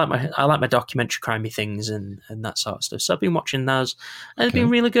said, I like my documentary crimey things and that sort of stuff. So I've been watching those, and they've been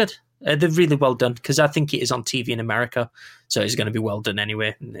really good. They're really well done because I think it is on TV in America, so it's going to be well done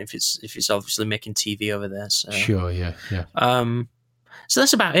anyway. If it's obviously making TV over there, so sure, yeah. So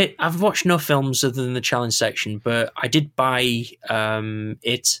that's about it. I've watched no films other than the challenge section, but I did buy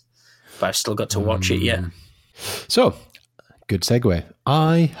it, but I've still got to watch it yet. So, good segue.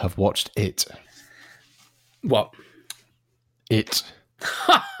 I have watched it. What? It.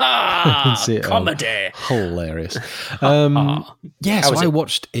 Comedy. Hilarious. Yeah, so I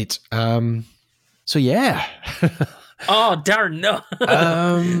watched it. So, yeah. Oh, Darren, no.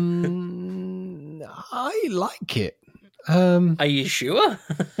 I like it. Are you sure?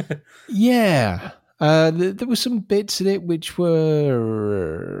 Yeah. There were some bits in it which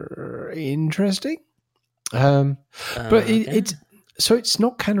were interesting. But it's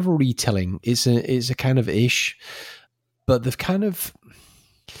not kind of a retelling. It's a kind of ish. But they've kind of,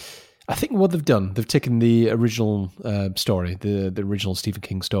 I think what they've done, they've taken the original story, the original Stephen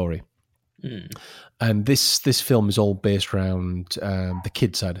King story. And this film is all based around the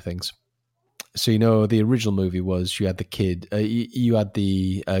kid side of things. So, the original movie was you had the kid, you had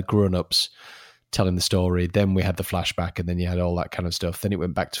the grown-ups telling the story, then we had the flashback, and then you had all that kind of stuff. Then it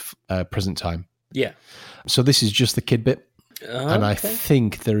went back to present time. Yeah. So this is just the kid bit. And I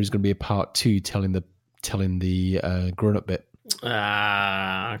think there is going to be a part 2 telling the grown-up bit.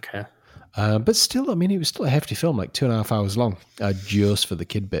 Okay. But still, it was still a hefty film, like 2.5 hours long, just for the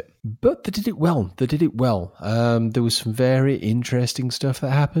kid bit. But they did it well. There was some very interesting stuff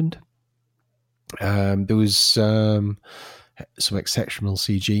that happened. There was some exceptional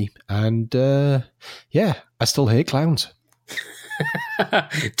CG, and I still hate clowns.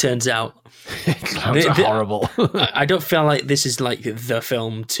 Turns out. Clowns are horrible. I don't feel like this is like the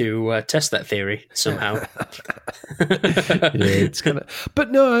film to test that theory somehow. It's kind of,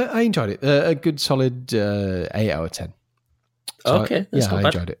 but no, I enjoyed it. A good solid 8 out of 10. So okay, I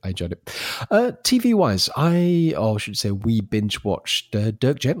enjoyed it. TV wise, we binge watched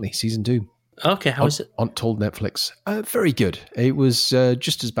Dirk Gently season 2. Okay, how is it? On Told Netflix. Very good. It was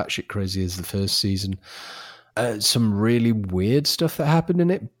just as batshit crazy as the first season. Some really weird stuff that happened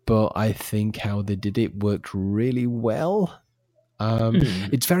in it, but I think how they did it worked really well.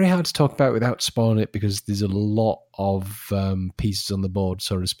 It's very hard to talk about without spoiling it because there's a lot of pieces on the board,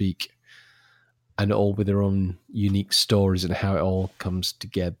 so to speak, and all with their own unique stories, and how it all comes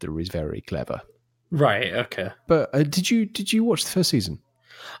together is very clever. Right. Okay. But did you watch the first season?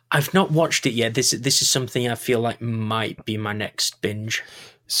 I've not watched it yet. This is something I feel like might be my next binge.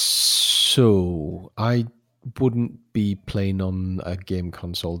 So I wouldn't be playing on a game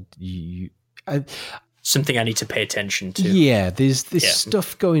console. Something I need to pay attention to. Yeah, there's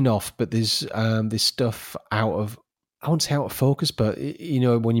stuff going off, but there's stuff out of, I won't say out of focus, but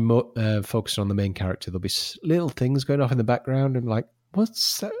when you focus on the main character, there'll be little things going off in the background, and like,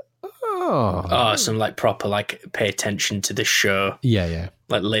 what's that? Some like proper like pay attention to the show. Yeah.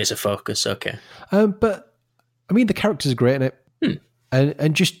 Like laser focus. Okay. But the characters are great in it,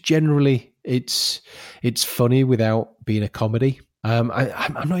 and just generally, it's funny without being a comedy. I'm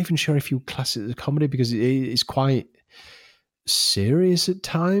not even sure if you class it as a comedy because it's quite serious at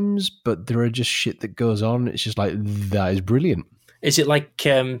times, but there are just shit that goes on. It's just like, that is brilliant. Is it like,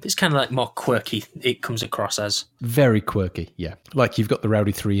 it's kind of like more quirky, it comes across as? Very quirky, yeah. Like you've got the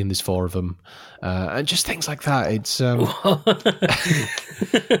Rowdy Three and there's 4 of them. And just things like that. It's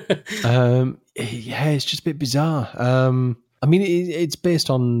it's just a bit bizarre. It's based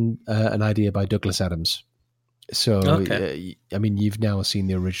on an idea by Douglas Adams. So, okay. You've now seen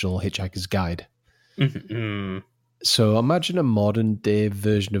the original Hitchhiker's Guide. Mm-hmm. So imagine a modern day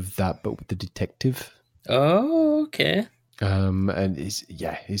version of that, but with the detective. Oh, okay. And it's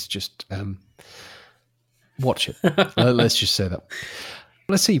just watch it. Let's just say that.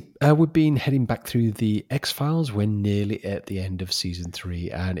 Let's see. We've been heading back through the X-Files. We're nearly at the end of season 3,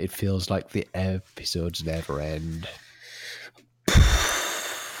 and it feels like the episodes never end.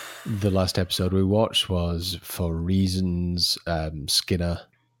 The last episode we watched was For Reasons, Skinner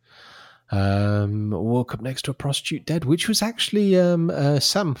woke up next to a prostitute dead, which was actually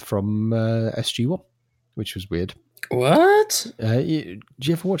Sam from SG-1, which was weird. What? Did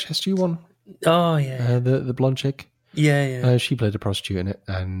you ever watch SG-1? Oh yeah, the blonde chick. yeah. She played a prostitute in it,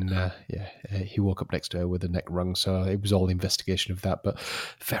 and he woke up next to her with a neck wrung. So it was all the investigation of that, but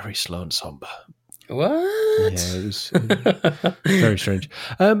very slow and somber. What? Yeah, it was very strange.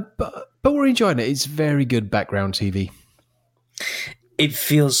 But we're enjoying it. It's very good background TV. It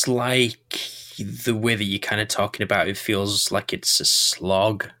feels like the way that you're kind of talking about it feels like it's a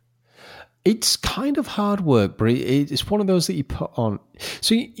slog. It's kind of hard work, but it's one of those that you put on.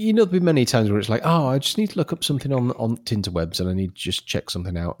 So, there'll be many times where it's like, oh, I just need to look up something on Tinterwebs and I need to just check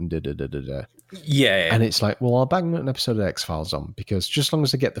something out and da-da-da-da-da. Yeah. And it's like, well, I'll bang an episode of X-Files on because just as long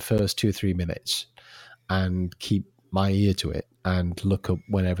as I get the first 2 or 3 minutes and keep my ear to it and look up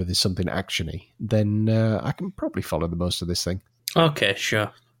whenever there's something actiony, then I can probably follow the most of this thing. Okay,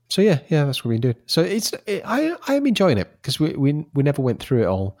 sure. So yeah, that's what we've been doing. So I am enjoying it because we never went through it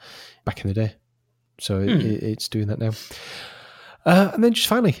all back in the day. So it's doing that now. And then just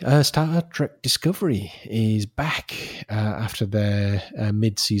finally, Star Trek Discovery is back after their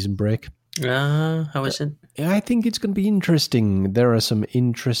mid-season break. How is it? I think it's going to be interesting. There are some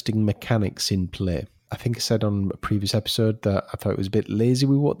interesting mechanics in play. I think I said on a previous episode that I thought it was a bit lazy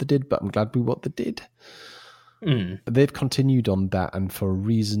with what they did, but I'm glad with what they did. They've continued on that, and for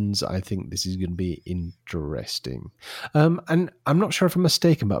reasons I think this is going to be interesting. And I'm not sure if I'm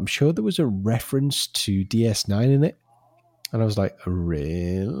mistaken, but I'm sure there was a reference to DS9 in it. And I was like,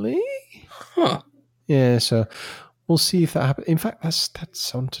 really? Huh. Yeah, so we'll see if that happens. In fact,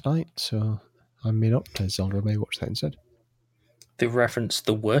 that's on tonight, so I may not play Zelda. I may watch that instead. They referenced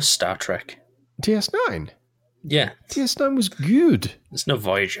the worst Star Trek. DS9? Yeah. DS9 was good. It's no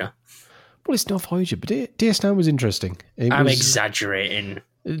Voyager. Well, it's not Voyager, but DS9 was interesting. I'm exaggerating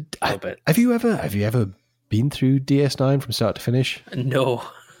a little bit. Have you ever been through DS9 from start to finish? No.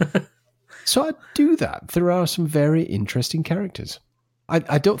 So I do that. There are some very interesting characters.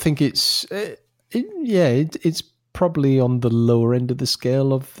 I don't think it's... it's probably on the lower end of the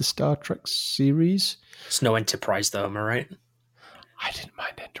scale of the Star Trek series. It's no Enterprise, though, am I right? I didn't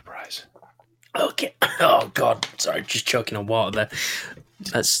mind Enterprise. Okay. Oh, God. Sorry, just choking on water there.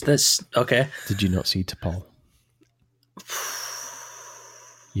 That's okay. Did you not see T'Pol?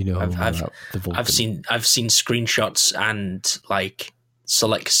 You know about the Vulcan. I've seen screenshots and like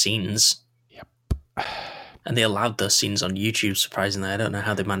select scenes. Yep. And they allowed those scenes on YouTube. Surprisingly, I don't know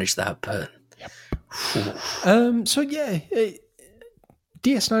how they managed that, but yep. So yeah,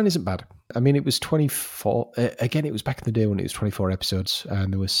 DS9 isn't bad. I mean, it was 24. Again, it was back in the day when it was 24 episodes,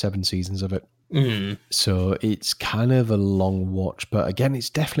 and there were 7 seasons of it. So it's kind of a long watch, but again, it's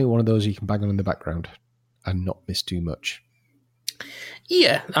definitely one of those you can bang on in the background and not miss too much.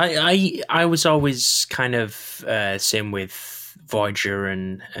 Yeah, I was always kind of same with Voyager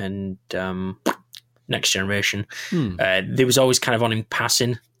and Next Generation. There was always kind of on in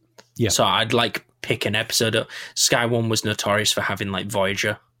passing. Yeah. So I'd like pick an episode up. Sky One was notorious for having like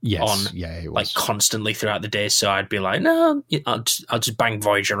Voyager on it was. like constantly throughout the day. So I'd be like, no, I'll just bang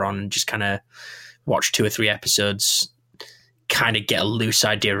Voyager on and just kind of watch 2 or 3 episodes, kind of get a loose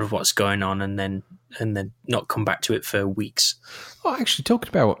idea of what's going on, and then not come back to it for weeks. Oh, actually, talking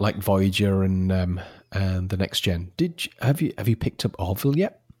about like Voyager and the Next Gen, have you picked up Orville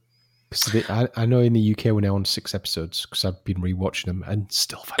yet? Because I know in the UK we're now on 6 episodes because I've been rewatching them and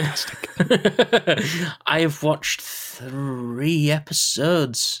still fantastic. I have watched 3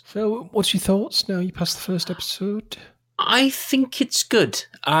 episodes. So, what's your thoughts now you passed the first episode? I think it's good.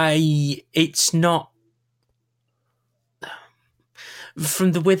 It's not.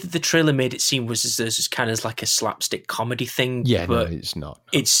 From the way that the trailer made it seem was there's just kind of like a slapstick comedy thing. Yeah, but no, it's not.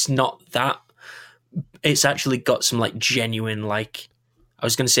 No. It's not that. It's actually got some like genuine, like, I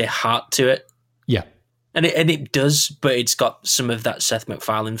was going to say heart to it. Yeah. And it does, but it's got some of that Seth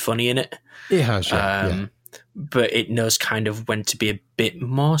MacFarlane funny in it. It has, yeah. But it knows kind of when to be a bit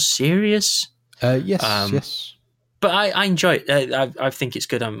more serious. Yes. But I enjoy it. I think it's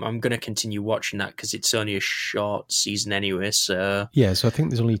good. I'm going to continue watching that because it's only a short season anyway. So yeah, so I think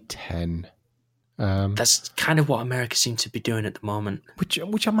there's only 10. That's kind of what America seems to be doing at the moment. Which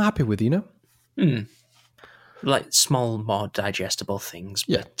I'm happy with, you know? Like small, more digestible things.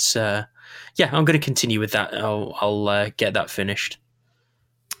 Yeah. But I'm going to continue with that. I'll get that finished.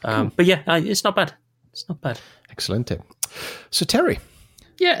 Cool. But yeah, it's not bad. It's not bad. Excellent. So Terry,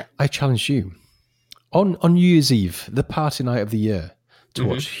 yeah, I challenge you on New Year's Eve, the party night of the year, to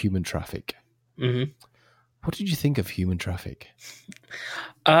watch Human Traffic. Mm-hmm. What did you think of Human Traffic?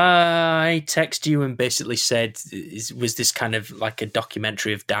 I texted you and basically said, was this kind of like a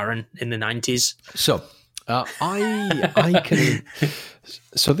documentary of Darren in the 90s? So I can.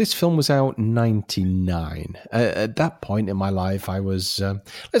 So this film was out in '99. At that point in my life, I was,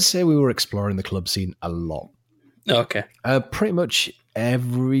 let's say, we were exploring the club scene a lot. Okay. Pretty much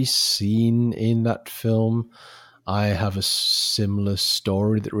every scene in that film, I have a similar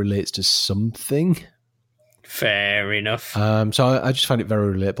story that relates to something. Fair enough. So I just find it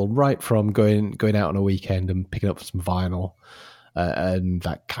very relatable. Right from going out on a weekend and picking up some vinyl. And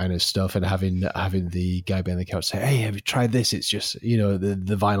that kind of stuff, and having the guy behind the couch say, "Hey, have you tried this?" It's just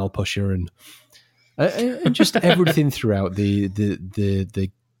the vinyl pusher and just everything throughout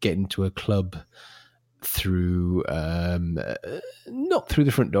the getting to a club through not through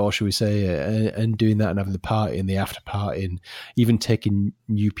the front door, shall we say, and doing that and having the party and the after party and even taking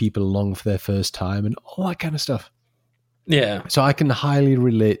new people along for their first time and all that kind of stuff. Yeah. So I can highly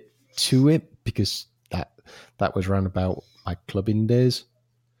relate to it because that was around about my clubbing days.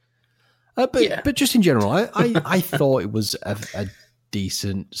 But just in general, I thought it was a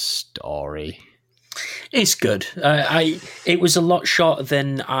decent story. It's good. It was a lot shorter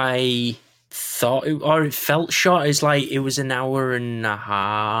than I thought, or it felt short. It's like it was an hour and a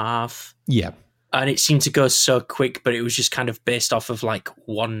half. Yeah. And it seemed to go so quick, but it was just kind of based off of like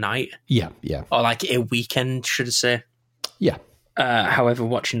one night. Yeah. Or like a weekend, should I say. Yeah. However,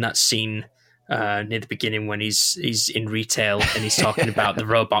 watching that scene near the beginning when he's in retail and he's talking about the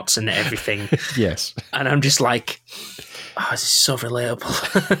robots and everything. Yes. And I'm just like, this is so relatable.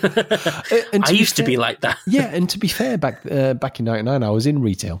 I used to be like that. Yeah, and to be fair, back in '99, I was in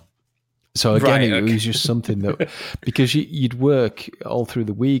retail. So again, it was just something that, because you'd work all through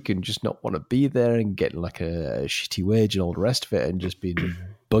the week and just not want to be there and get like a shitty wage and all the rest of it and just being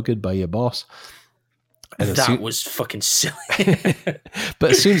buggered by your boss. And that was fucking silly.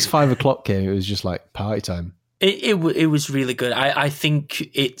 But as soon as 5 o'clock came, it was just like party time. It was really good. I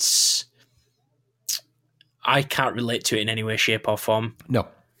think it's... I can't relate to it in any way, shape or form. No.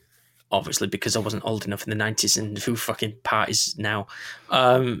 Obviously, because I wasn't old enough in the 90s and who fucking parties now.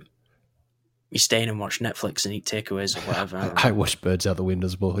 You stay in and watch Netflix and eat takeaways or whatever. I watch birds out the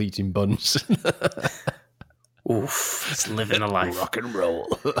windows while eating buns. Oof, it's living a life. Rock and roll.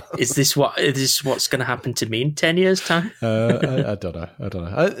 Is this what's going to happen to me in 10 years' time? I don't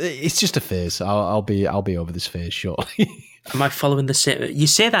know. It's just a phase. I'll be over this phase shortly. Am I following the same? You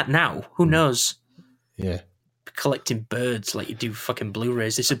say that now. Who knows? Yeah. Collecting birds like you do fucking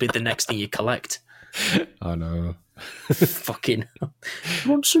Blu-rays. This will be the next thing you collect. I know. Fucking.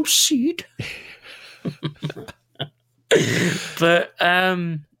 You want some seed? But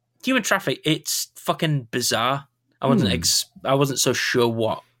Human Traffic, it's fucking bizarre. I wasn't so sure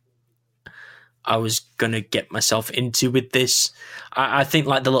what I was gonna get myself into with this. I think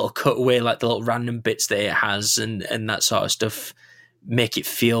like the little cutaway, like the little random bits that it has, and that sort of stuff, make it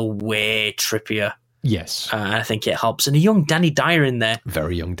feel way trippier. Yes, I think it helps. And a young Danny Dyer in there,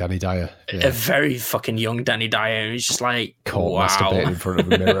 very young Danny Dyer, yeah. A very fucking young Danny Dyer. He's just like caught masturbating in front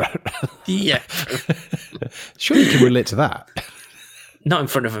of a mirror. Yeah, sure you can relate to that. Not in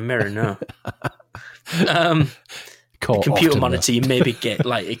front of a mirror, no. Computer monitor, you maybe get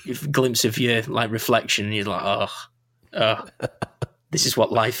like a glimpse of your like reflection, and you're like, oh, this is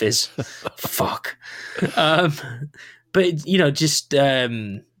what life is. Fuck. But just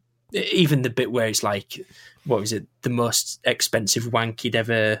even the bit where it's like, what was it? The most expensive wank he'd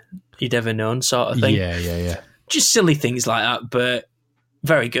ever known, sort of thing. Yeah. Just silly things like that, but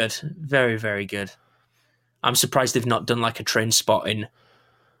very good, very very good. I'm surprised they've not done like a Train Spotting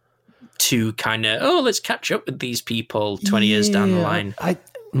to kind of, let's catch up with these people 20 years down the line. I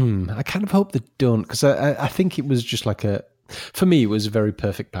kind of hope they don't, because I think it was just like for me, it was a very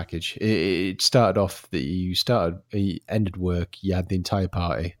perfect package. It started off that you ended work, you had the entire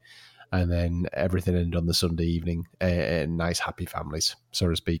party, and then everything ended on the Sunday evening. Nice, happy families, so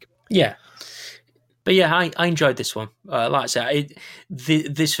to speak. Yeah. But yeah, I enjoyed this one. Like I said,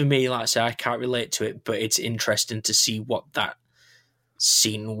 this for me, like I said, I can't relate to it, but it's interesting to see what that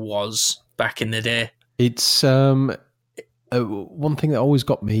scene was back in the day. It's one thing that always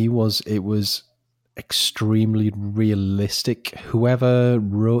got me was it was extremely realistic. Whoever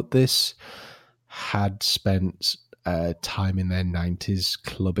wrote this had spent time in their 90s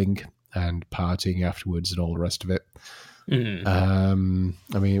clubbing and partying afterwards and all the rest of it. Mm.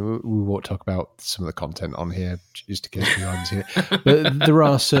 I mean, we won't talk about some of the content on here just in case anyone's here, but there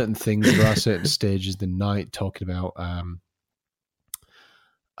are certain things, there are certain stages of the night talking about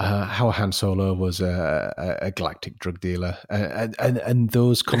how Han Solo was a galactic drug dealer, and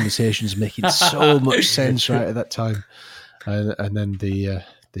those conversations making so much sense right at that time, and then the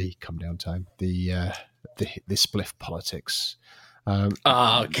come down time, the spliff politics.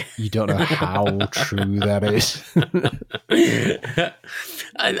 Okay. You don't know how true that is.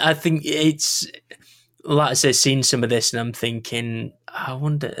 I think it's, like I say, seeing some of this and I'm thinking, I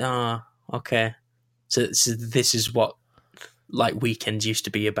wonder, okay. So this is what like weekends used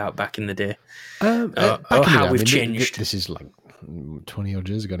to be about back in the day. Back in the how day, we've changed. This is like 20 odd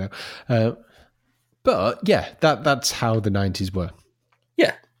years ago now. But yeah, that's how the 90s were.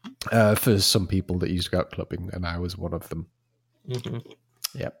 Yeah. For some people that used to go out clubbing, and I was one of them. Mm-hmm.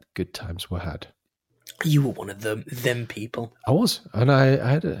 Yep, good times were had. You were one of them people. I was, and I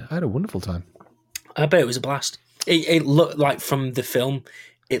had a wonderful time. I bet it was a blast. It looked like, from the film,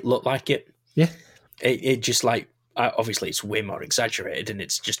 it looked like it. Yeah. It just like, obviously it's way more exaggerated and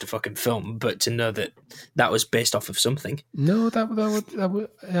it's just a fucking film, but to know that was based off of something. No, that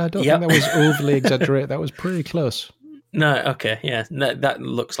I don't think that was overly exaggerated. That was pretty close. No, okay, yeah. That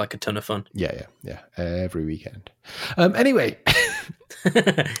looks like a ton of fun. Yeah. Every weekend. Anyway.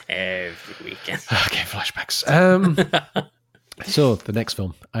 Every weekend. Okay, flashbacks. So, the next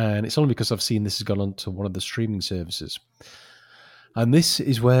film, and it's only because I've seen this has gone on to one of the streaming services. And this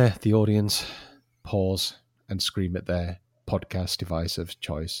is where the audience pause and scream at their podcast device of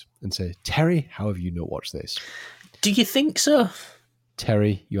choice and say, Terry, how have you not watched this? Do you think so?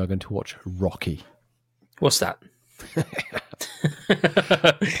 Terry, you are going to watch Rocky. What's that?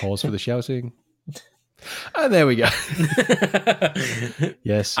 Pause for the shouting. And there we go.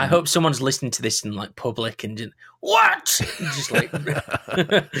 Yes. I hope someone's listening to this in like public and just, what? Just like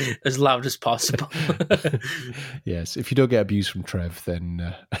as loud as possible. Yes. If you don't get abuse from Trev,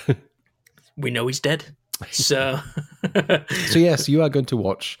 then we know he's dead. So yes, you are going to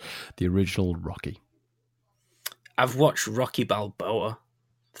watch the original Rocky. I've watched Rocky Balboa,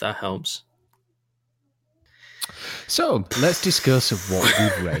 if that helps. So let's discuss what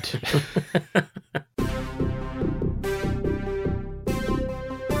we've read.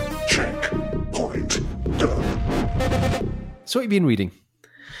 Checkpoint done. So what have you been reading?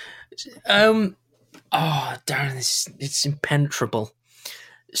 Darren, it's impenetrable.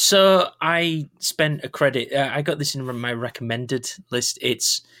 So I spent a credit. I got this in my recommended list.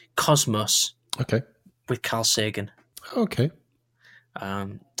 It's Cosmos. Okay. With Carl Sagan. Okay.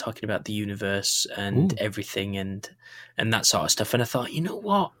 Talking about the universe and everything and that sort of stuff. And I thought, you know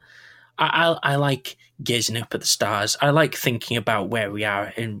what? I like gazing up at the stars. I like thinking about where we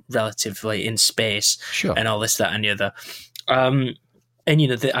are relatively in space, sure, and all this, that, and the other. And, you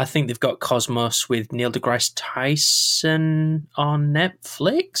know, I think they've got Cosmos with Neil deGrasse Tyson on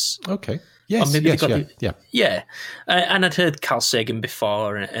Netflix. Okay. Yes, yeah. And I'd heard Carl Sagan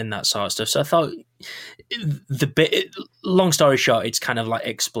before and that sort of stuff. So I thought, long story short, it's kind of like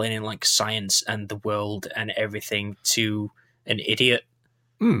explaining like science and the world and everything to an idiot.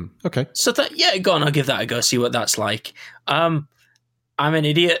 Okay. So that, yeah, go on, I'll give that a go, see what that's like. I'm an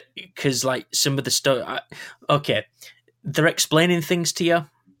idiot because like some of the stuff, they're explaining things to you,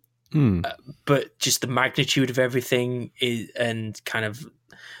 but just the magnitude of everything and kind of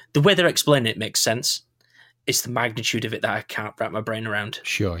the way they're explaining it makes sense. It's the magnitude of it that I can't wrap my brain around.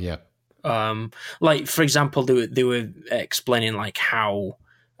 Sure, yeah. Like, for example, they were explaining like how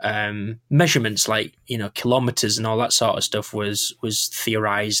measurements like, you know, kilometers and all that sort of stuff was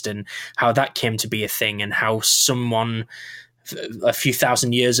theorized and how that came to be a thing and how someone a few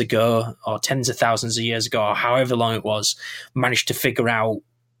thousand years ago or tens of thousands of years ago or however long it was managed to figure out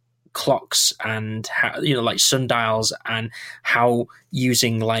clocks and how, you know, like sundials, and how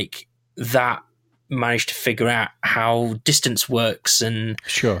using like that managed to figure out how distance works. And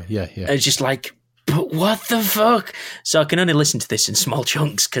sure, yeah. It's just like, but what the fuck? So I can only listen to this in small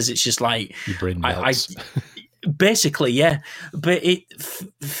chunks because it's just like your brain melts. I basically, yeah. But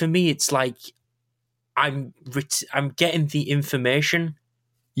for me, it's like I'm getting the information,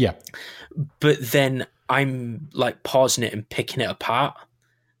 yeah, but then I'm like pausing it and picking it apart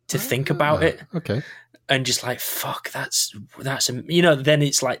to think about it. Okay. And just like, fuck, that's you know, then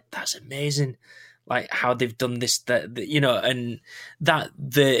it's like, that's amazing. Like how they've done this, that, you know, and that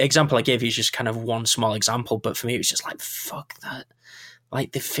the example I gave you is just kind of one small example, but for me it was just like, fuck that.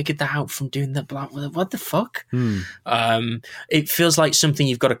 Like they figured that out from doing that. What the fuck? It feels like something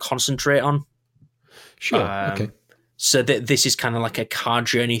you've got to concentrate on. Sure. Okay. So this is kind of like a car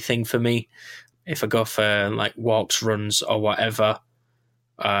journey thing for me. If I go for like walks, runs, or whatever,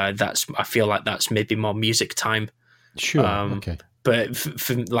 I feel like that's maybe more music time. Sure. Okay. But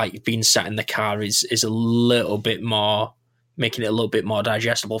for like being sat in the car is a little bit more, making it a little bit more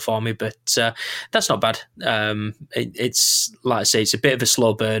digestible for me. But that's not bad. It's like I say, it's a bit of a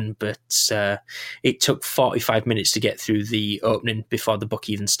slow burn, but it took 45 minutes to get through the opening before the book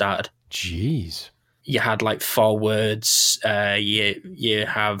even started. Jeez. you had like forwards. You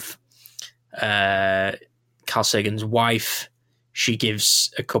have Carl Sagan's wife. She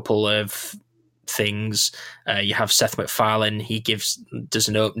gives a couple of things. You have Seth MacFarlane. He does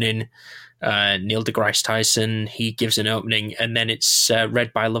an opening. Neil deGrasse Tyson. He gives an opening, and then it's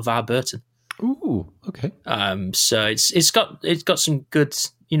read by LeVar Burton. Ooh, okay. So it's got some good,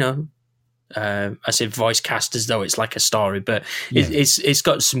 I say voice cast as though it's like a story, but it's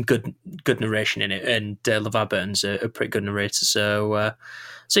got some good narration in it, and LeVar Burton's a pretty good narrator.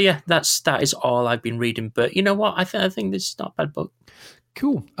 So yeah, that is all I've been reading. But you know what? I think this is not a bad book.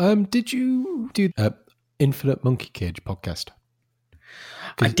 Cool. Did you do Infinite Monkey Cage podcast?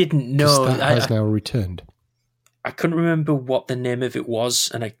 I didn't know. That has now returned. I couldn't remember what the name of it was,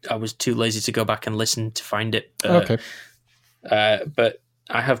 and I was too lazy to go back and listen to find it. Okay. But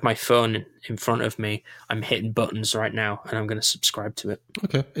I have my phone in front of me. I'm hitting buttons right now, and I'm going to subscribe to it.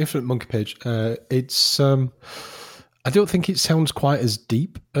 Okay. Infinite Monkey Cage. It's... I don't think it sounds quite as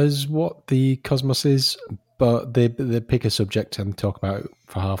deep as what the Cosmos is, but they pick a subject and talk about it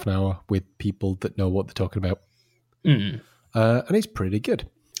for half an hour with people that know what they're talking about. And it's pretty good.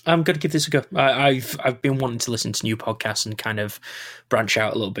 I'm going to give this a go. I've been wanting to listen to new podcasts and kind of branch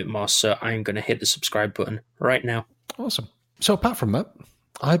out a little bit more, so I'm going to hit the subscribe button right now. Awesome. So apart from that,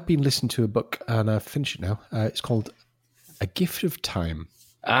 I've been listening to a book and I've finished it now. It's called A Gift of Time.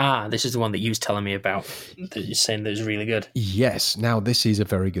 This is the one that you was telling me about, that you're saying that was really good. Yes. Now, this is a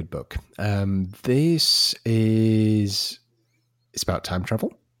very good book. It's about time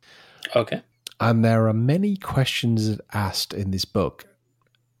travel. Okay. And there are many questions asked in this book.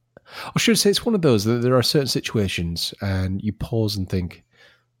 I should say it's one of those that there are certain situations and you pause and think,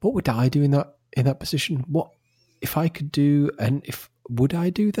 what would I do in that position? What if I could do, and would I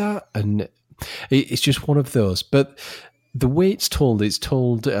do that? And it's just one of those. But the way it's told,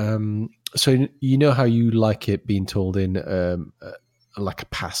 so you know how you like it being told in like a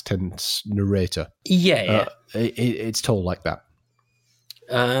past tense narrator. Yeah. It's told like that.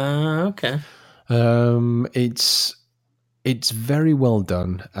 Okay. It's very well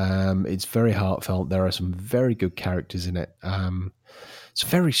done. It's very heartfelt. There are some very good characters in it. Some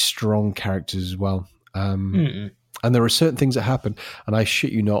very strong characters as well. And there are certain things that happen, and I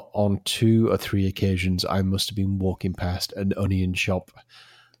shit you not, on 2 or 3 occasions, I must have been walking past an onion shop,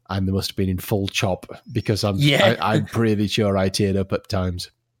 and they must have been in full chop, because I'm pretty sure I teared up at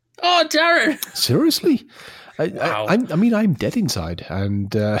times. Oh, Darren! Seriously? Wow. I mean, I'm dead inside,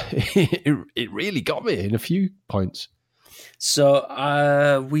 and it really got me in a few points.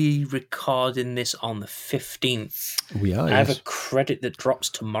 So we recording this on the 15th. We are. I have a credit that drops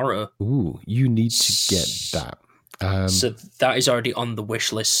tomorrow. Ooh, you need to get that. So that is already on the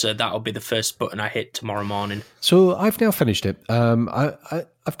wish list. So that'll be the first button I hit tomorrow morning. So I've now finished it.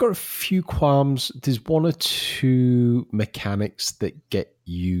 I've got a few qualms. There's 1 or 2 mechanics that get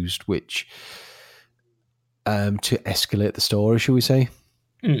used, which to escalate the story, shall we say?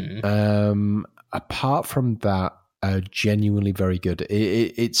 Apart from that, genuinely very good.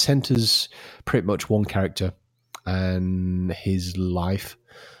 It centers pretty much one character and his life,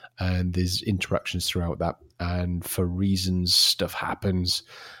 and there's interactions throughout that. And for reasons, stuff happens,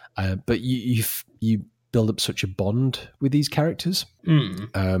 but you build up such a bond with these characters.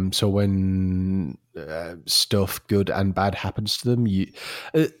 So when stuff good and bad happens to them,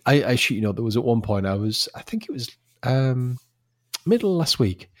 I shoot you know, there was at one point I think it was middle of last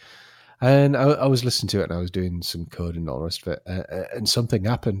week. And I was listening to it and I was doing some code and all the rest of it. And something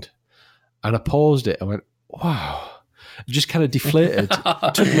happened. And I paused it. I went, wow. It just kind of deflated.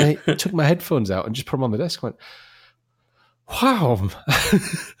 took my headphones out and just put them on the desk. I went, wow.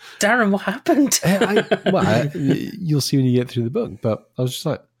 Darren, what happened? You'll see when you get through the book. But I was just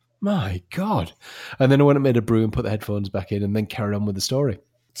like, my God. And then I went and made a brew and put the headphones back in and then carried on with the story.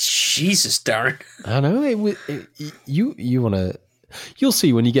 Jesus, Darren. I know. You want to... You'll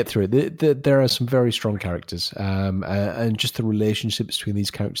see when you get through it. There are some very strong characters, and just the relationships between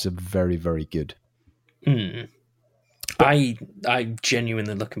these characters are very, very good. I'm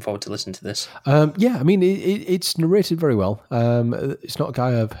genuinely looking forward to listening to this. Yeah, I mean, it's narrated very well. It's not a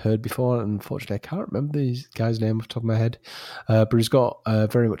guy I've heard before, and unfortunately, I can't remember the guy's name off the top of my head. But he's got a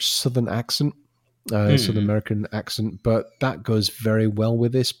very much Southern accent, Southern American accent, but that goes very well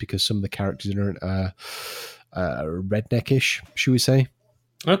with this because some of the characters are redneckish, should we say?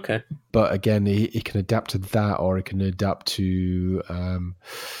 Okay. But again, he can adapt to that, or he can adapt to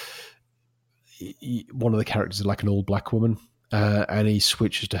one of the characters is like an old black woman, and he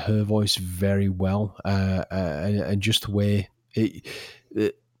switches to her voice very well, and just the way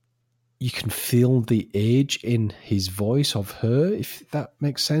you can feel the age in his voice of her, if that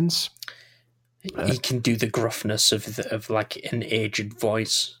makes sense. He can do the gruffness of like an aged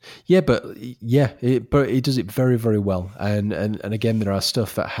voice. but he does it very, very well. And again, there are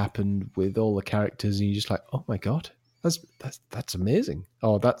stuff that happened with all the characters, and you're just like, oh my god, that's amazing.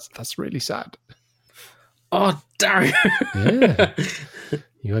 Oh, that's really sad. Oh, Darren. Yeah,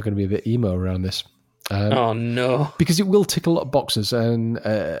 you are going to be a bit emo around this. Oh no, because it will tick a lot of boxes. And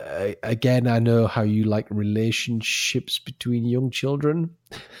again, I know how you like relationships between young children.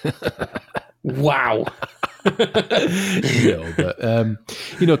 Wow. But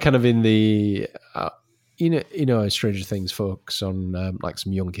kind of in the Stranger Things focus on like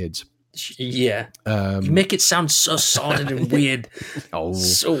some young kids. Yeah, you make it sound so sordid and weird.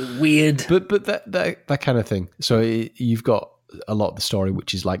 So weird. But that kind of thing. So you've got a lot of the story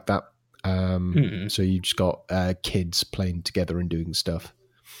which is like that. So you've just got kids playing together and doing stuff.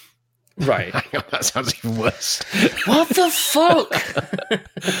 Right. That sounds even worse. What the fuck?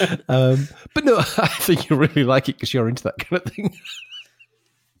 But no, I think you really like it because you're into that kind of thing.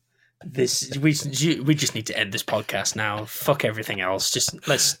 We just need to end this podcast now. Fuck everything else. Just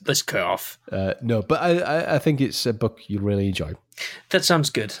let's cut off. No, but I think it's a book you'll really enjoy. That sounds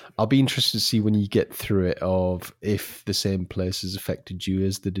good. I'll be interested to see when you get through it of if the same place has affected you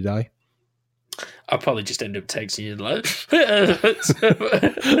as Did I. I'll probably just end up texting you like,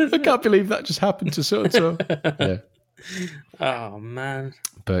 I can't believe that just happened to so and so. Yeah. Oh man.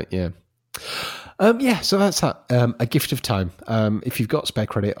 But yeah. So that's that. A Gift of Time. If you've got spare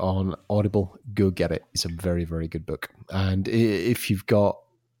credit on Audible, go get it. It's a very, very good book. And if you've got,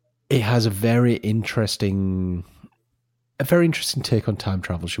 it has a very interesting take on time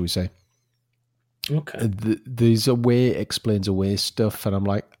travel, shall we say? Okay. There's a way it explains away stuff, and I'm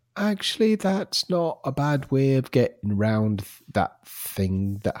like, actually, that's not a bad way of getting around that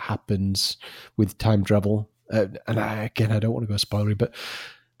thing that happens with time travel. And I don't want to go spoilery, but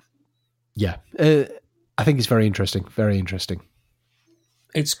yeah, I think it's very interesting. Very interesting.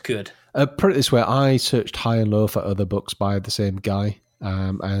 It's good. Put it this way, I searched high and low for other books by the same guy,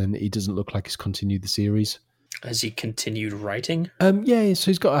 and he doesn't look like he's continued the series. Has he continued writing? Yeah,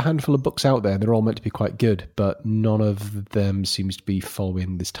 so he's got a handful of books out there. They're all meant to be quite good, but none of them seems to be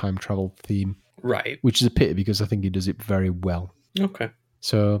following this time travel theme. Right. Which is a pity because I think he does it very well. Okay.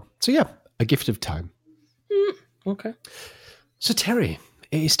 So yeah, A Gift of Time. Okay. So Terry,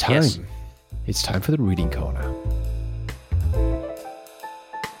 it is time. Yes. It's time for the reading corner.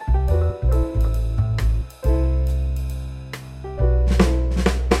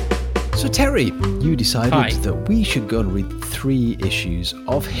 So Terry, you decided that we should go and read 3 issues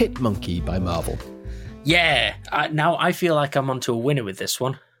of Hitmonkey by Marvel. Yeah. Now I feel like I'm onto a winner with this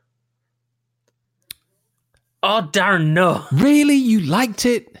one. Oh, Darren, no. Really? You liked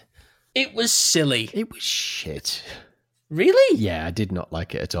it? It was silly. It was shit. Really? Yeah, I did not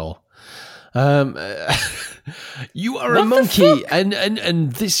like it at all. You are a What the monkey, fuck?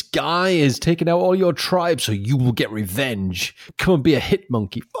 and this guy has taken out all your tribe, so you will get revenge. Come and be a hit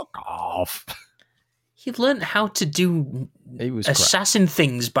monkey. Fuck off. He learned how to do It was crap. assassin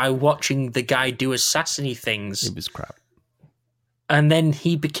things by watching the guy do assassin-y things. It was crap. And then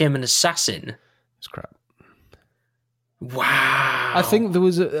he became an assassin. It was crap. Wow. I think there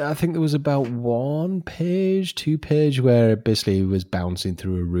was about 1 page, 2 page where basically he was bouncing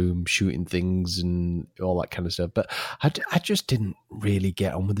through a room, shooting things and all that kind of stuff. But I just didn't really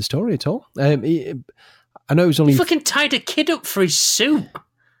get on with the story at all. I know it was only He fucking tied a kid up for his suit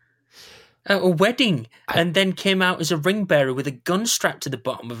at a wedding and then came out as a ring bearer with a gun strapped to the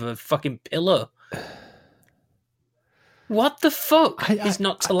bottom of a fucking pillow. What the fuck is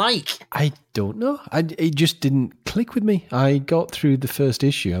not to like? I don't know. It just didn't click with me. I got through the first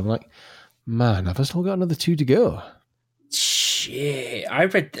issue. I'm like, man, have I still got another 2 to go? Shit. I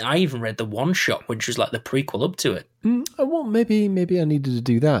even read the one shot, which was like the prequel up to it. Well, maybe I needed to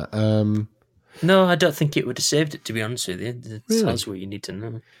do that. No, I don't think it would have saved it, to be honest with you. It Really? tells what you need to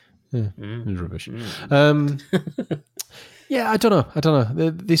know. It's rubbish. Yeah, I don't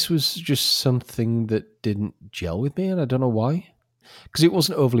know. This was just something that didn't gel with me, and I don't know why. Because it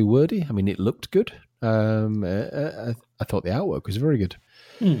wasn't overly wordy. I mean, it looked good. I thought the artwork was very good.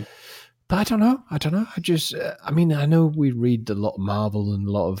 But I don't know. I just, I know we read a lot of Marvel and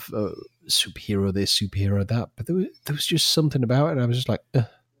a lot of superhero this, superhero that, but there was just something about it, and I was just like,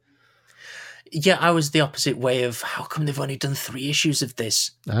 Yeah, I was the opposite way of how come they've only done 3 issues of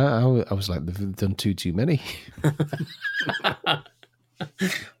this? I was like, they've done too many.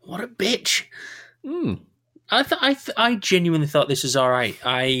 What a bitch. I genuinely thought this was all right.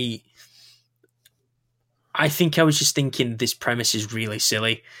 I think I was just thinking this premise is really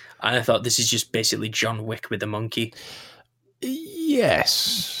silly. And I thought this is just basically John Wick with a monkey.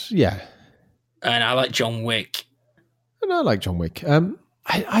 Yes. Yeah. And I like John Wick. And I like John Wick.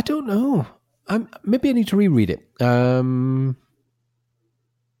 I don't know. Maybe I need to reread it. I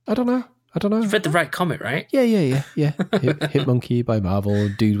don't know. You've read the right comic, right? Yeah. Hit Monkey by Marvel,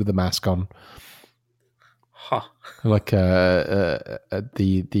 dude with a mask on. Huh. Like the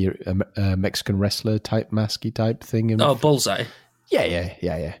Mexican wrestler type masky type thing. Oh, Bullseye. Yeah.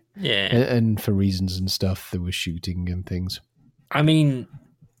 Yeah. And for reasons and stuff, there was shooting and things. I mean,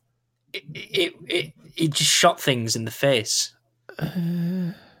 it just shot things in the face.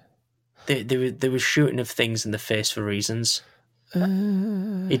 They were shooting of things in the face for reasons.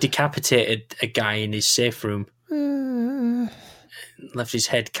 He decapitated a guy in his safe room. Left his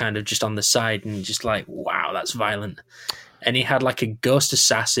head kind of just on the side and just like, wow, that's violent. And he had like a ghost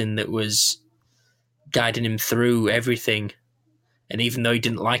assassin that was guiding him through everything. And even though he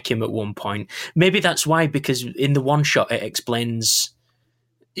didn't like him at one point, maybe that's why, because in the one shot it explains,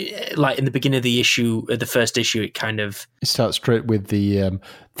 like in the beginning of the issue, the first issue, it starts straight with the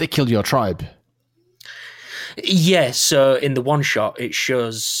they killed your tribe. Yeah, so in the one shot it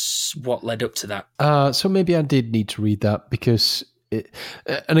shows what led up to that. So maybe I did need to read that because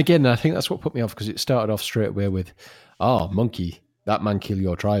and again, I think that's what put me off, because it started off straight away with, Monkey, that man killed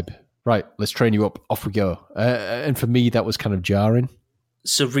your tribe. Right, let's train you up. Off we go. And for me, that was kind of jarring.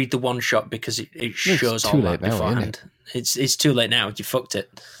 So read the one shot because it shows all that beforehand. It's too late now. You fucked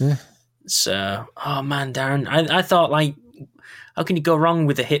it. Yeah. So, oh man, Darren, I thought, like, how can you go wrong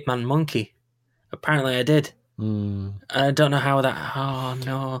with a Hitman Monkey? Apparently, I did. I don't know how that. Oh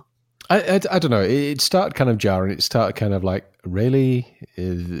no. I don't know. It started kind of jarring. It started kind of like, really?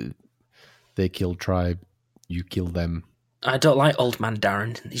 They killed tribe. You kill them. I don't like old man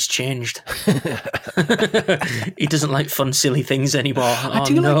Darren. He's changed. He doesn't like fun, silly things anymore. I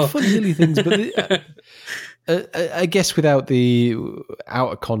do like fun, silly things, but I guess without the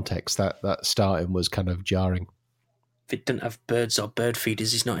outer context, that starting was kind of jarring. If it didn't have birds or bird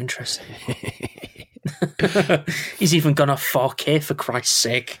feeders, he's not interested. He's even gone off 4K, for Christ's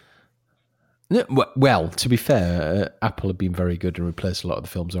sake. Well, to be fair, Apple have been very good and replaced a lot of the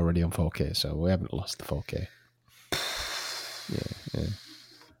films already on 4K, so we haven't lost the 4K. Yeah.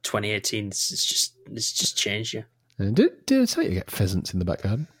 2018, it's just changed you. Did I tell you get pheasants in the back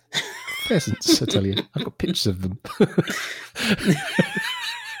garden? Pheasants, I tell you. I've got pictures of them.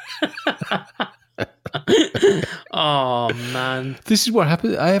 Oh, man. This is what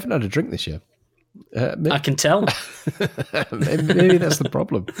happened. I haven't had a drink this year. I can tell. Maybe that's the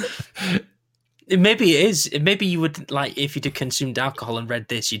problem. Maybe it is. Maybe you would, like, if you'd have consumed alcohol and read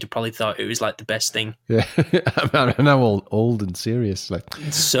this, you'd have probably thought it was like the best thing. Yeah, I'm now old and serious. Like,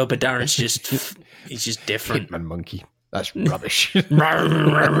 sober Darren's he's just different. Hitman Monkey. That's rubbish.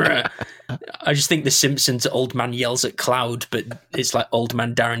 I just think The Simpsons, old man yells at cloud, but it's like old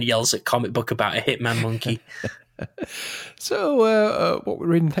man Darren yells at comic book about a Hitman Monkey. So, what we're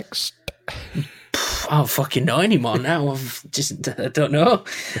reading next? I don't fucking know anymore now. I don't know.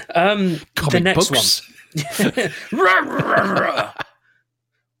 The next books. One.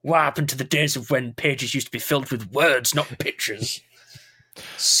 What happened to the days of when pages used to be filled with words, not pictures?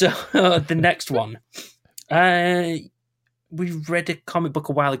 So, the next one. We read a comic book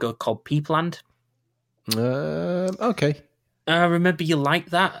a while ago called Peepland. Okay. I remember you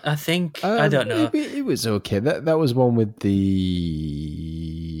liked that, I think. I don't know. It was okay. That was one with the...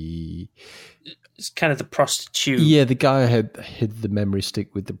 It's kind of the prostitute. Yeah, the guy had hid the memory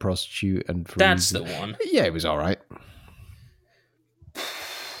stick with the prostitute. And that's the one. Yeah, it was all right.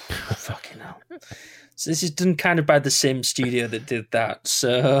 Fucking hell. So this is done kind of by the same studio that did that.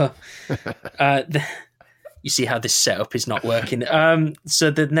 So you see how this setup is not working.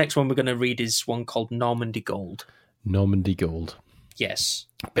 So the next one we're going to read is one called Normandy Gold. Normandy Gold. Yes.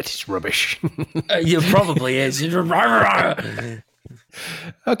 I bet it's rubbish. It probably is.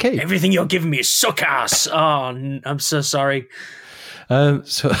 Okay. Everything you're giving me is suck ass. Oh, I'm so sorry.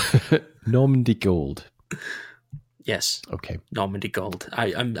 So Normandy Gold. Yes. Okay. Normandy Gold.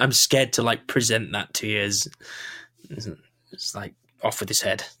 I'm scared to like present that to you as it's like off with his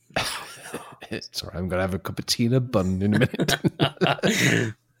head. It's all right. I'm going to have a cup of tea and a bun in a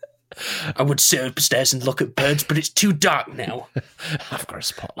minute. I would sit upstairs and look at birds, but it's too dark now. I've got a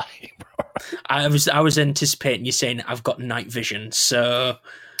spotlight, bro. I was anticipating you saying I've got night vision, so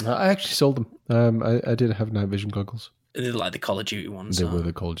I actually sold them. I did have night vision goggles. They're like the Call of Duty ones. They were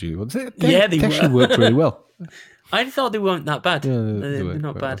the Call of Duty ones. They were. actually worked really well. I thought they weren't that bad. Yeah, they're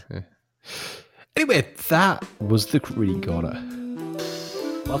not bad. Well, yeah. Anyway, that was the Reading Corner.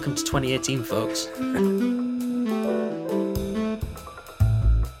 Welcome to 2018, folks.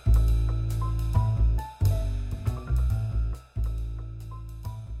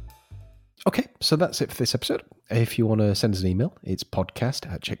 Okay, so that's it for this episode. If you want to send us an email, it's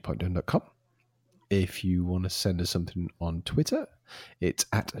podcast@checkpointdone.com. If you want to send us something on Twitter, it's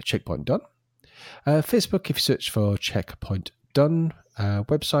 @checkpointdone. Facebook, if you search for Checkpoint Done.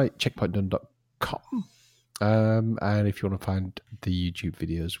 Website, checkpointdone.com. And if you want to find the YouTube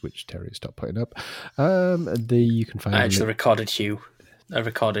videos, which Terry stopped putting up, you can find... I actually recorded Hugh. And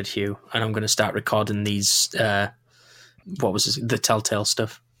I'm going to start recording these, the Telltale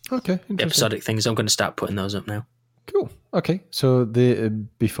stuff. Okay, interesting. The episodic things, I'm going to start putting those up now. Cool. Okay, so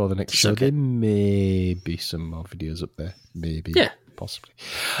before the next show, there may be some more videos up there. Maybe. Yeah. Possibly.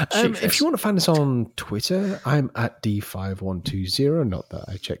 If you want to find us on Twitter, I'm at D5120. Not that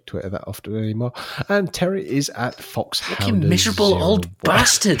I check Twitter that often anymore. And Terry is at Foxhound. You miserable old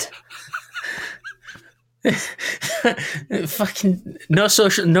bastard. Fucking no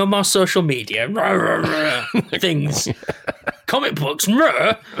more social media things. Comic books.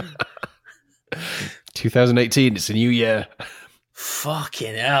 2018, it's a new year.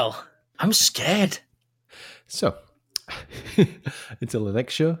 Fucking hell. I'm scared. So, until the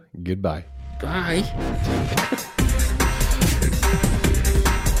next show, goodbye. Bye.